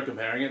 that's what they were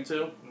comparing it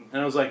to.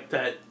 And I was like,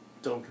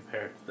 don't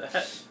compare it to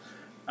that.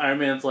 Iron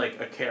Man's, like,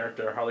 a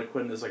character. Harley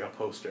Quinn is, like, a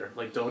poster.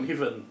 Like, don't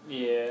even...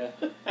 Yeah.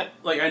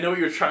 Like, I know what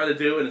you're trying to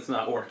do, and it's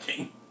not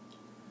working.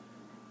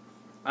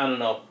 I don't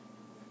know.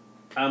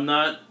 I'm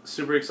not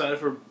super excited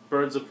for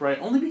Birds of Prey,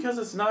 only because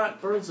it's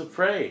not Birds of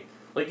Prey.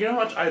 Like, you know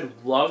how much I'd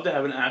love to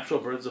have an actual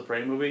Birds of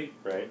Prey movie?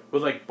 Right.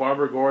 With, like,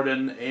 Barbara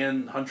Gordon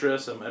and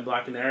Huntress and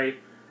Black Canary.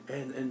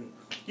 And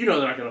you know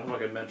they're not going to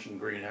fucking mention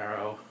Green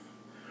Arrow.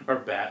 Or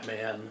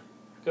Batman.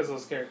 Because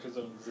those characters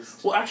don't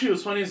exist. Well, actually,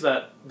 what's funny is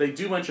that they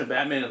do mention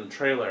Batman in the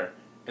trailer.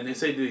 And they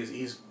say that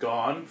he's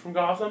gone from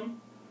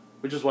Gotham.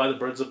 Which is why the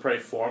Birds of Prey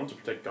formed to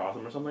protect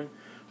Gotham or something.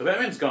 But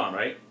Batman's gone,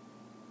 right?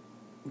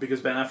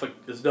 Because Ben Affleck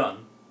is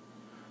done.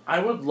 I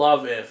would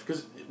love if...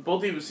 Because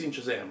both of you have seen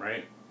Shazam,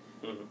 right?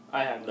 Mm-hmm.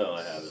 I haven't. No,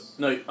 I haven't.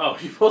 No,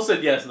 you both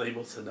said yes, and then you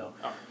both said no.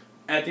 Oh.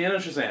 At the end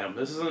of Shazam,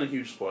 this isn't a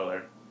huge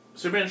spoiler,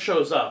 Superman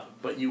shows up,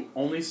 but you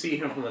only see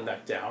him from the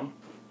neck down,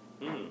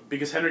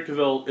 because Henry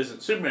Cavill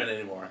isn't Superman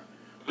anymore.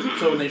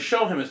 So when they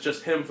show him, it's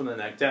just him from the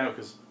neck down,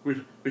 because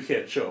we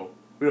can't show,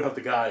 we don't have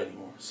the guy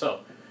anymore. So,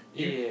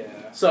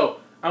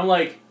 So, I'm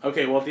like,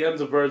 okay, well at the end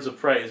of Birds of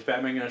Prey, is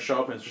Batman going to show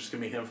up and it's just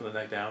going to be him from the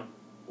neck down?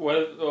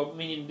 Well, I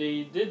mean,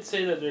 they did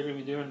say that they're going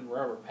to be doing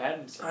Robert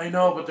Pattinson. I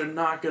know, but they're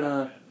not going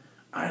to...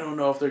 I don't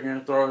know if they're going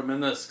to throw him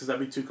in this, because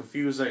that'd be too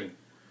confusing.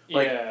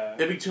 Like,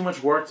 it'd be too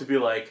much work to be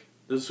like,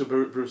 this is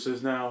who Bruce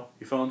is now,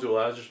 he fell into a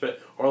Lazarus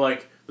pit, or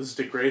like, this is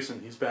Dick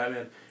Grayson, he's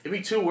Batman. It'd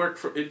be too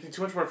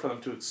much work for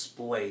them to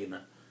explain,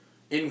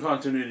 in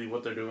continuity,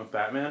 what they're doing with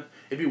Batman.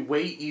 It'd be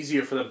way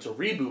easier for them to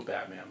reboot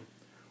Batman,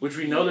 which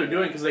we know they're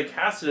doing, because they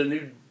casted a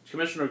new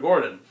Commissioner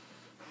Gordon.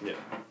 Yeah.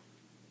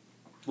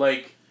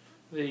 Like...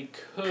 They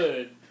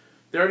could.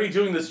 They're already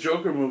doing this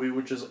Joker movie,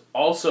 which is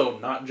also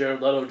not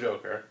Jared Leto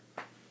Joker.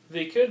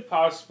 They could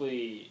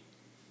possibly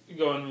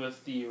go in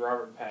with the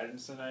Robert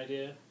Pattinson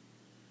idea.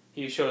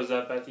 He shows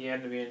up at the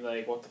end and being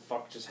like, what the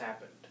fuck just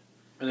happened?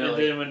 And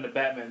then when the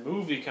Batman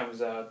movie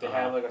comes out, they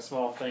have like a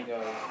small thing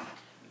of,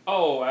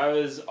 oh, I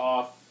was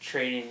off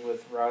training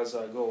with Ra's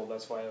al Ghul,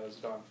 that's why I was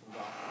gone from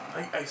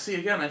Gotham. I see,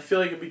 again, I feel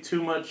like it'd be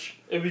too much...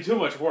 It'd be too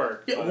much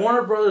work. Yeah,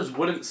 Warner Brothers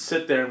wouldn't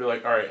sit there and be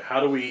like, alright,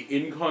 how do we,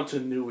 in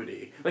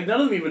continuity... Like,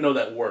 none of them even know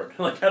that word.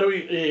 Like, how do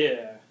we...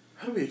 Yeah.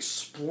 How do we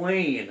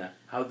explain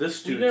how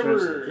this dude We never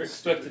turns into this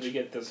expected dude? to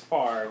get this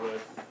far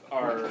with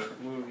our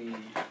movie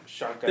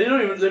Shotgun.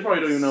 They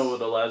probably don't even know what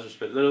the Lazarus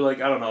pit... They're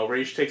like, I don't know,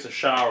 Raish takes a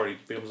shower and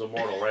he becomes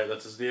immortal, right?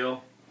 That's his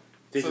deal?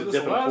 Takes So a this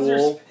dip in a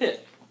Lazarus pool.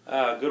 pit.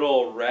 Good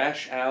old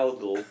Ra's al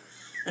Ghul.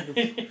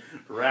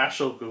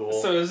 Rachel Ghoul.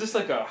 So is this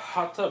like a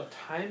hot tub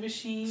time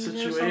machine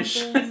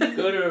Situation. or something?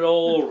 Good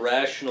old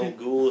rational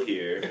ghoul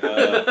here.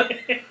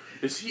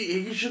 Is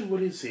he Asian?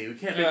 What is he? We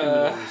can't make him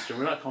Middle Eastern.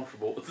 We're not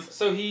comfortable with this.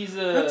 So he's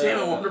God damn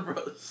it, Warner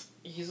Bros.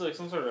 He's like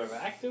some sort of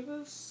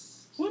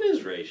activist? What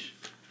is Raish?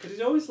 Because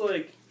he's always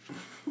like...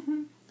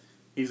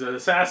 He's an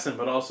assassin,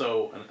 but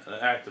also an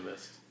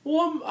activist.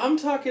 Well, I'm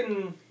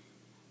talking...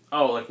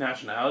 Oh, like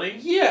nationality?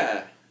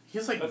 Yeah.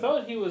 He's like... I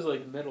thought he was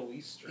like Middle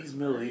Eastern. He's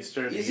Middle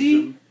Eastern Is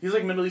Asian. He's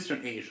like Middle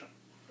Eastern Asian.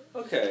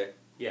 Okay.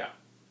 Yeah.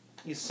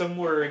 He's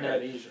somewhere in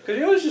that Asia. Because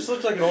he always just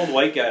looks like an old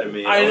white guy to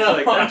me. I know,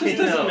 Like, that just I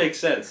doesn't know. make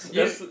sense.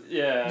 Yes,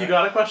 yeah. You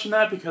gotta question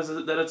that because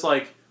then it's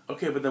like,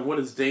 okay, but then what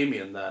is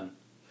Damien then?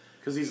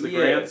 Because he's the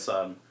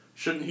grandson.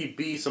 Shouldn't he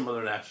be some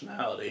other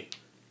nationality?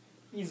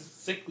 He's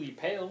sickly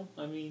pale.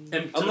 I mean...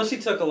 Unless he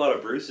took a lot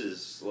of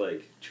Bruce's,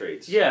 like,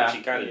 traits. Yeah. Which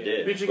he kind of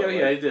did. But he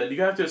did.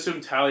 You have to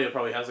assume Talia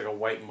probably has like a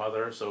white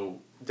mother, so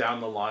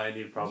down the line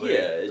you'd probably... Yeah,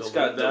 it's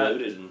got that.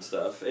 diluted and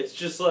stuff. It's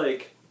just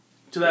like...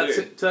 To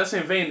that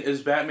same vein,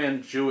 is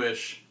Batman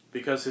Jewish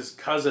because his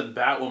cousin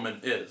Batwoman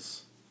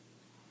is?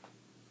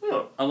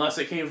 Oh. Unless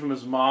it came from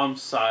his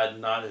mom's side,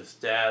 not his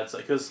dad's.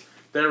 Because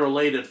they're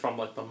related from,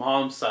 like, the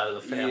mom's side of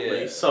the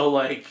family. Yeah. So,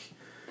 like,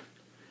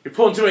 you're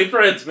pulling too many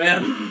threads,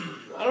 man.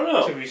 I don't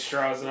know. Too many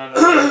straws and on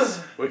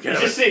the We You can't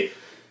just see...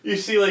 You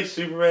see, like,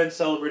 Superman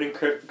celebrating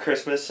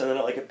Christmas, and then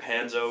it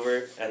pans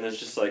over, and there's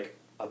just, like,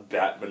 a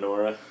bat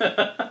menorah,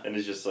 and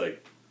it's just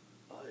like,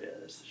 oh, yeah,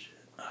 that's the shit.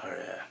 Oh,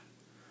 yeah.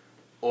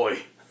 Oi.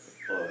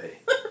 Boy.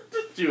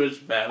 Jewish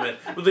Batman.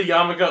 With the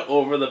yarmulke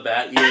over the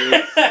bat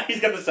ears. He's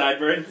got the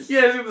sideburns.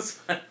 Yeah, he's got the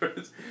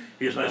sideburns.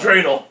 Here's my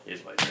dreidel.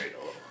 Here's my dreidel.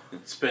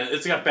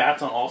 It's got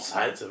bats on all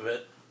sides of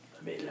it.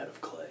 I made it out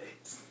of clay.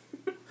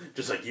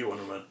 Just like you,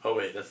 Wonder Woman. Oh,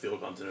 wait, that's the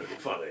old continuity.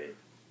 Fuck. Wait.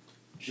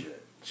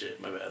 Shit,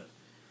 my bad.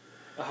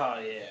 Oh,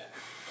 yeah.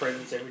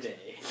 Presents every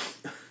day.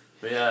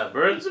 But yeah,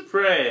 Birds of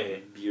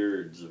Prey.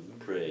 Beards of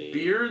prey.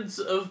 Beards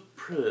of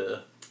Prey.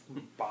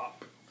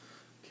 Bop.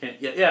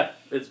 Yeah,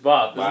 it's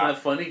Bob. Wow. Isn't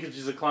that funny? Because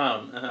she's a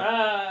clown.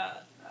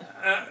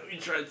 We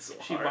tried so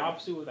She hard.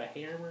 bops you with a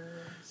hammer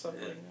or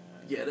something.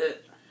 Get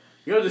it?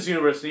 You know what this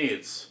universe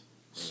needs?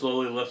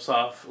 Slowly lifts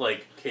off,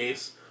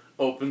 case,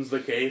 opens the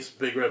case,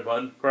 big red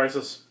button,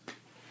 Crisis.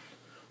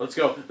 Let's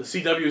go. The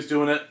CW is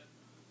doing it.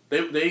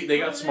 They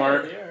got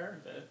smart. Yeah, they are.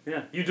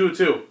 Yeah, you do it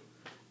too.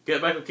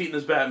 Get Michael Keaton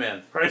as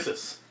Batman.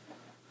 Crisis.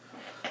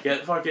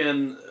 Get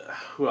fucking...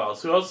 Who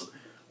else?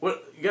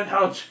 What? Get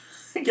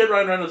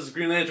Ryan Reynolds as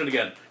Green Lantern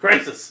again.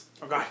 Crisis.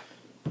 Oh, God.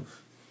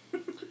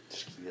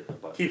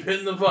 Keep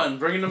hitting the button,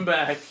 bringing them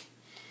back.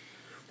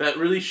 That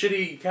really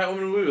shitty Catwoman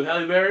movie with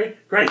Halle Berry.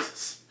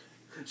 Crisis.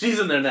 She's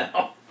in there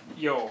now.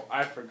 Yo,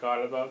 I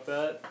forgot about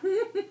that.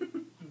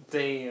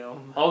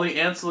 Damn. All the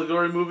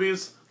ancillary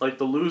movies, like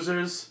The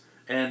Losers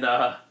and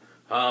I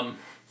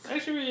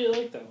actually really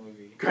like that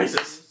movie.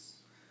 Crisis.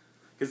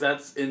 Because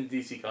that's in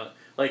DC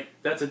comic.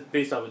 That's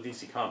based off a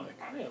DC comic.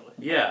 Really?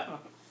 Yeah. Huh.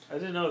 I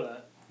didn't know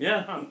that.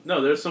 Yeah. Huh.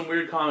 No, there's some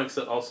weird comics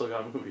that also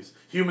got movies.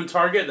 Human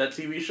Target, that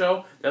TV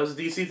show, that was a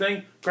DC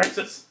thing.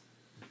 Crisis.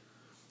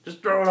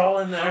 Just throw it all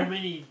in there. How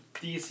many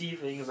DC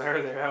things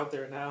are there out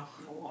there now?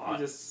 A lot.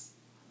 You just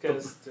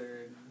gotta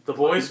The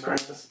Boys,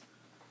 Crisis.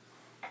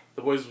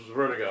 The Boys was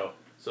Vertigo,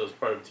 so it's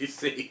part of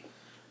DC.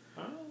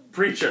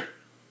 Preacher.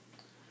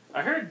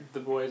 I heard The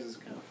Boys is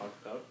kind of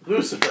fucked up.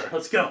 Lucifer,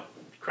 let's go.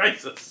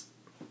 Crisis.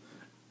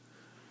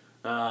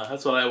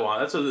 That's what I want.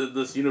 That's what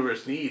this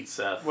universe needs,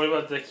 Seth. What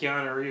about the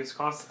Keanu Reeves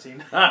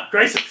Constantine?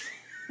 Crisis.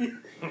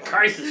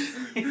 Crisis.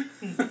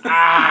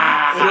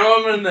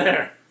 Throw him in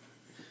there.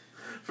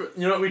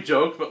 You know what, we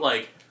joked, but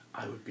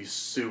I would be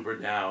super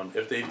down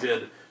if they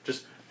did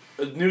just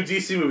a new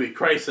DC movie,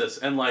 Crisis,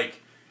 and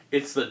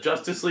it's the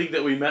Justice League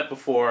that we met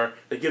before.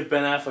 They give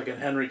Ben Affleck and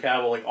Henry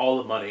Cavill all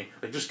the money.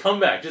 Just come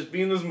back, just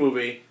be in this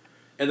movie,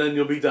 and then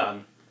you'll be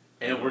done.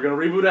 And we're gonna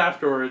reboot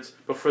afterwards.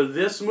 But for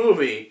this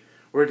movie,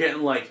 we're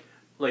getting like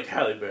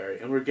Halle Berry,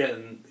 and we're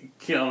getting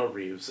Keanu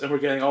Reeves, and we're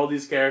getting all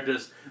these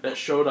characters that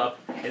showed up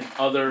in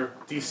other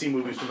DC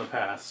movies from the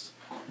past,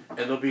 and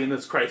they'll be in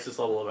this Crisis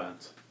level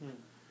event.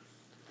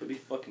 That'd be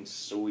fucking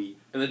sweet.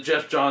 And then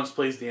Jeff Johns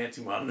plays the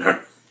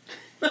Anti-Monitor.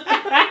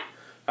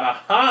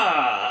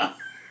 Aha!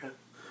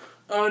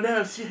 Oh no,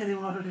 it's the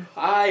Anti-Monitor.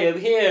 I am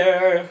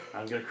here.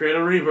 I'm gonna create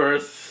a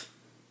rebirth.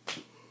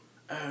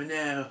 Oh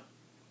no.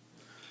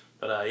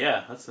 But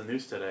yeah, that's the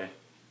news today.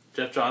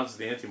 Jeff Johns is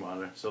the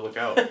Anti-Monitor, so look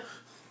out.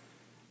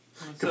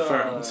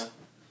 Confirmed.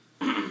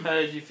 How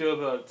did you feel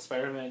about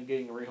Spider-Man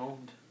getting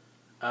rehomed?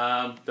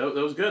 That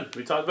was good.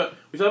 We talked about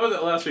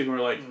that last week, and we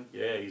were like,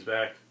 yeah, he's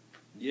back.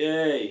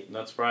 Yay.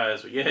 Not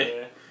surprised, but yay.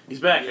 Yeah. He's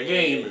back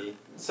Yay. again.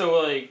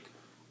 So,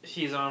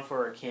 he's on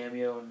for a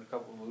cameo in a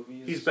couple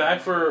movies? He's back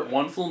for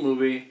one full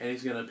movie, and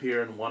he's going to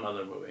appear in one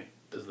other movie,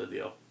 is the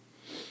deal.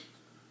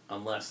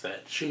 Unless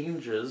that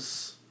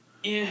changes.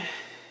 Yeah.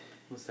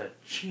 Unless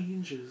that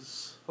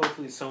changes.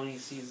 Hopefully Sony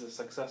sees the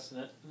success in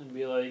it and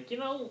be like, You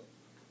know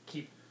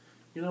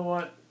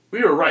what?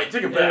 We were right.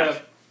 Take it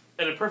back.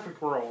 In a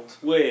perfect world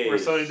Wait where a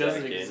Sony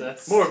doesn't second.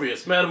 exist.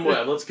 Morbius, Madam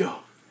Web, let's go.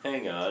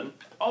 Hang on.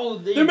 Oh,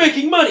 They're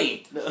making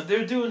money!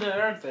 They're doing it,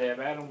 aren't they?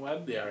 Adam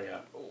Webb?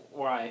 Yeah.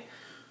 Why?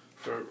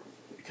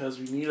 Because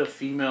we need a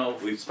female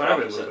We've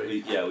Spider-Man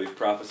movie. we've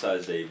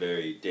prophesized a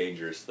very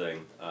dangerous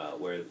thing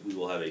where we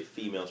will have a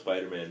female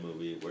Spider-Man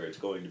movie where it's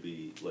going to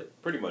be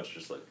pretty much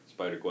just like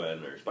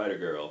Spider-Gwen or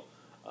Spider-Girl,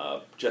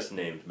 just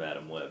named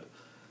Madam Web.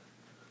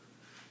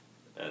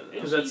 And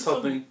Is that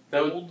something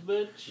that would... Old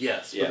bitch?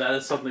 Yes, Yeah. but that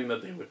is something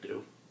that they would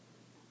do.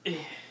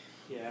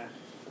 Yeah.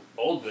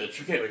 Old bitch,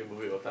 you can't make a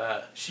movie with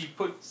that.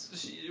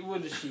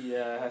 What does she,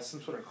 has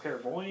some sort of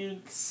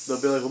clairvoyance?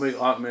 They'll be like, we'll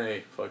make Aunt May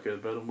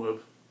fucking Madam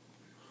Web.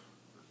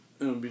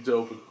 It'll be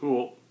dope and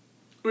cool.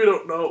 We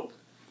don't know.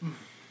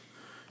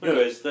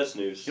 anyways, that's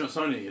news. You know,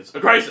 Sony needs a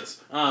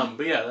crisis.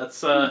 But yeah,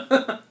 that's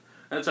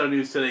that's our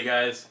news today,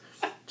 guys.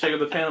 Check out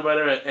the Panel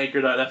Biter at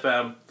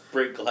anchor.fm.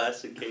 Break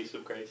glass in case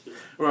of crisis.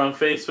 We're on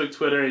Facebook,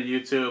 Twitter, and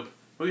YouTube.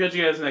 We'll catch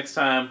you guys next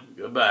time.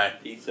 Goodbye.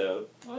 Peace out.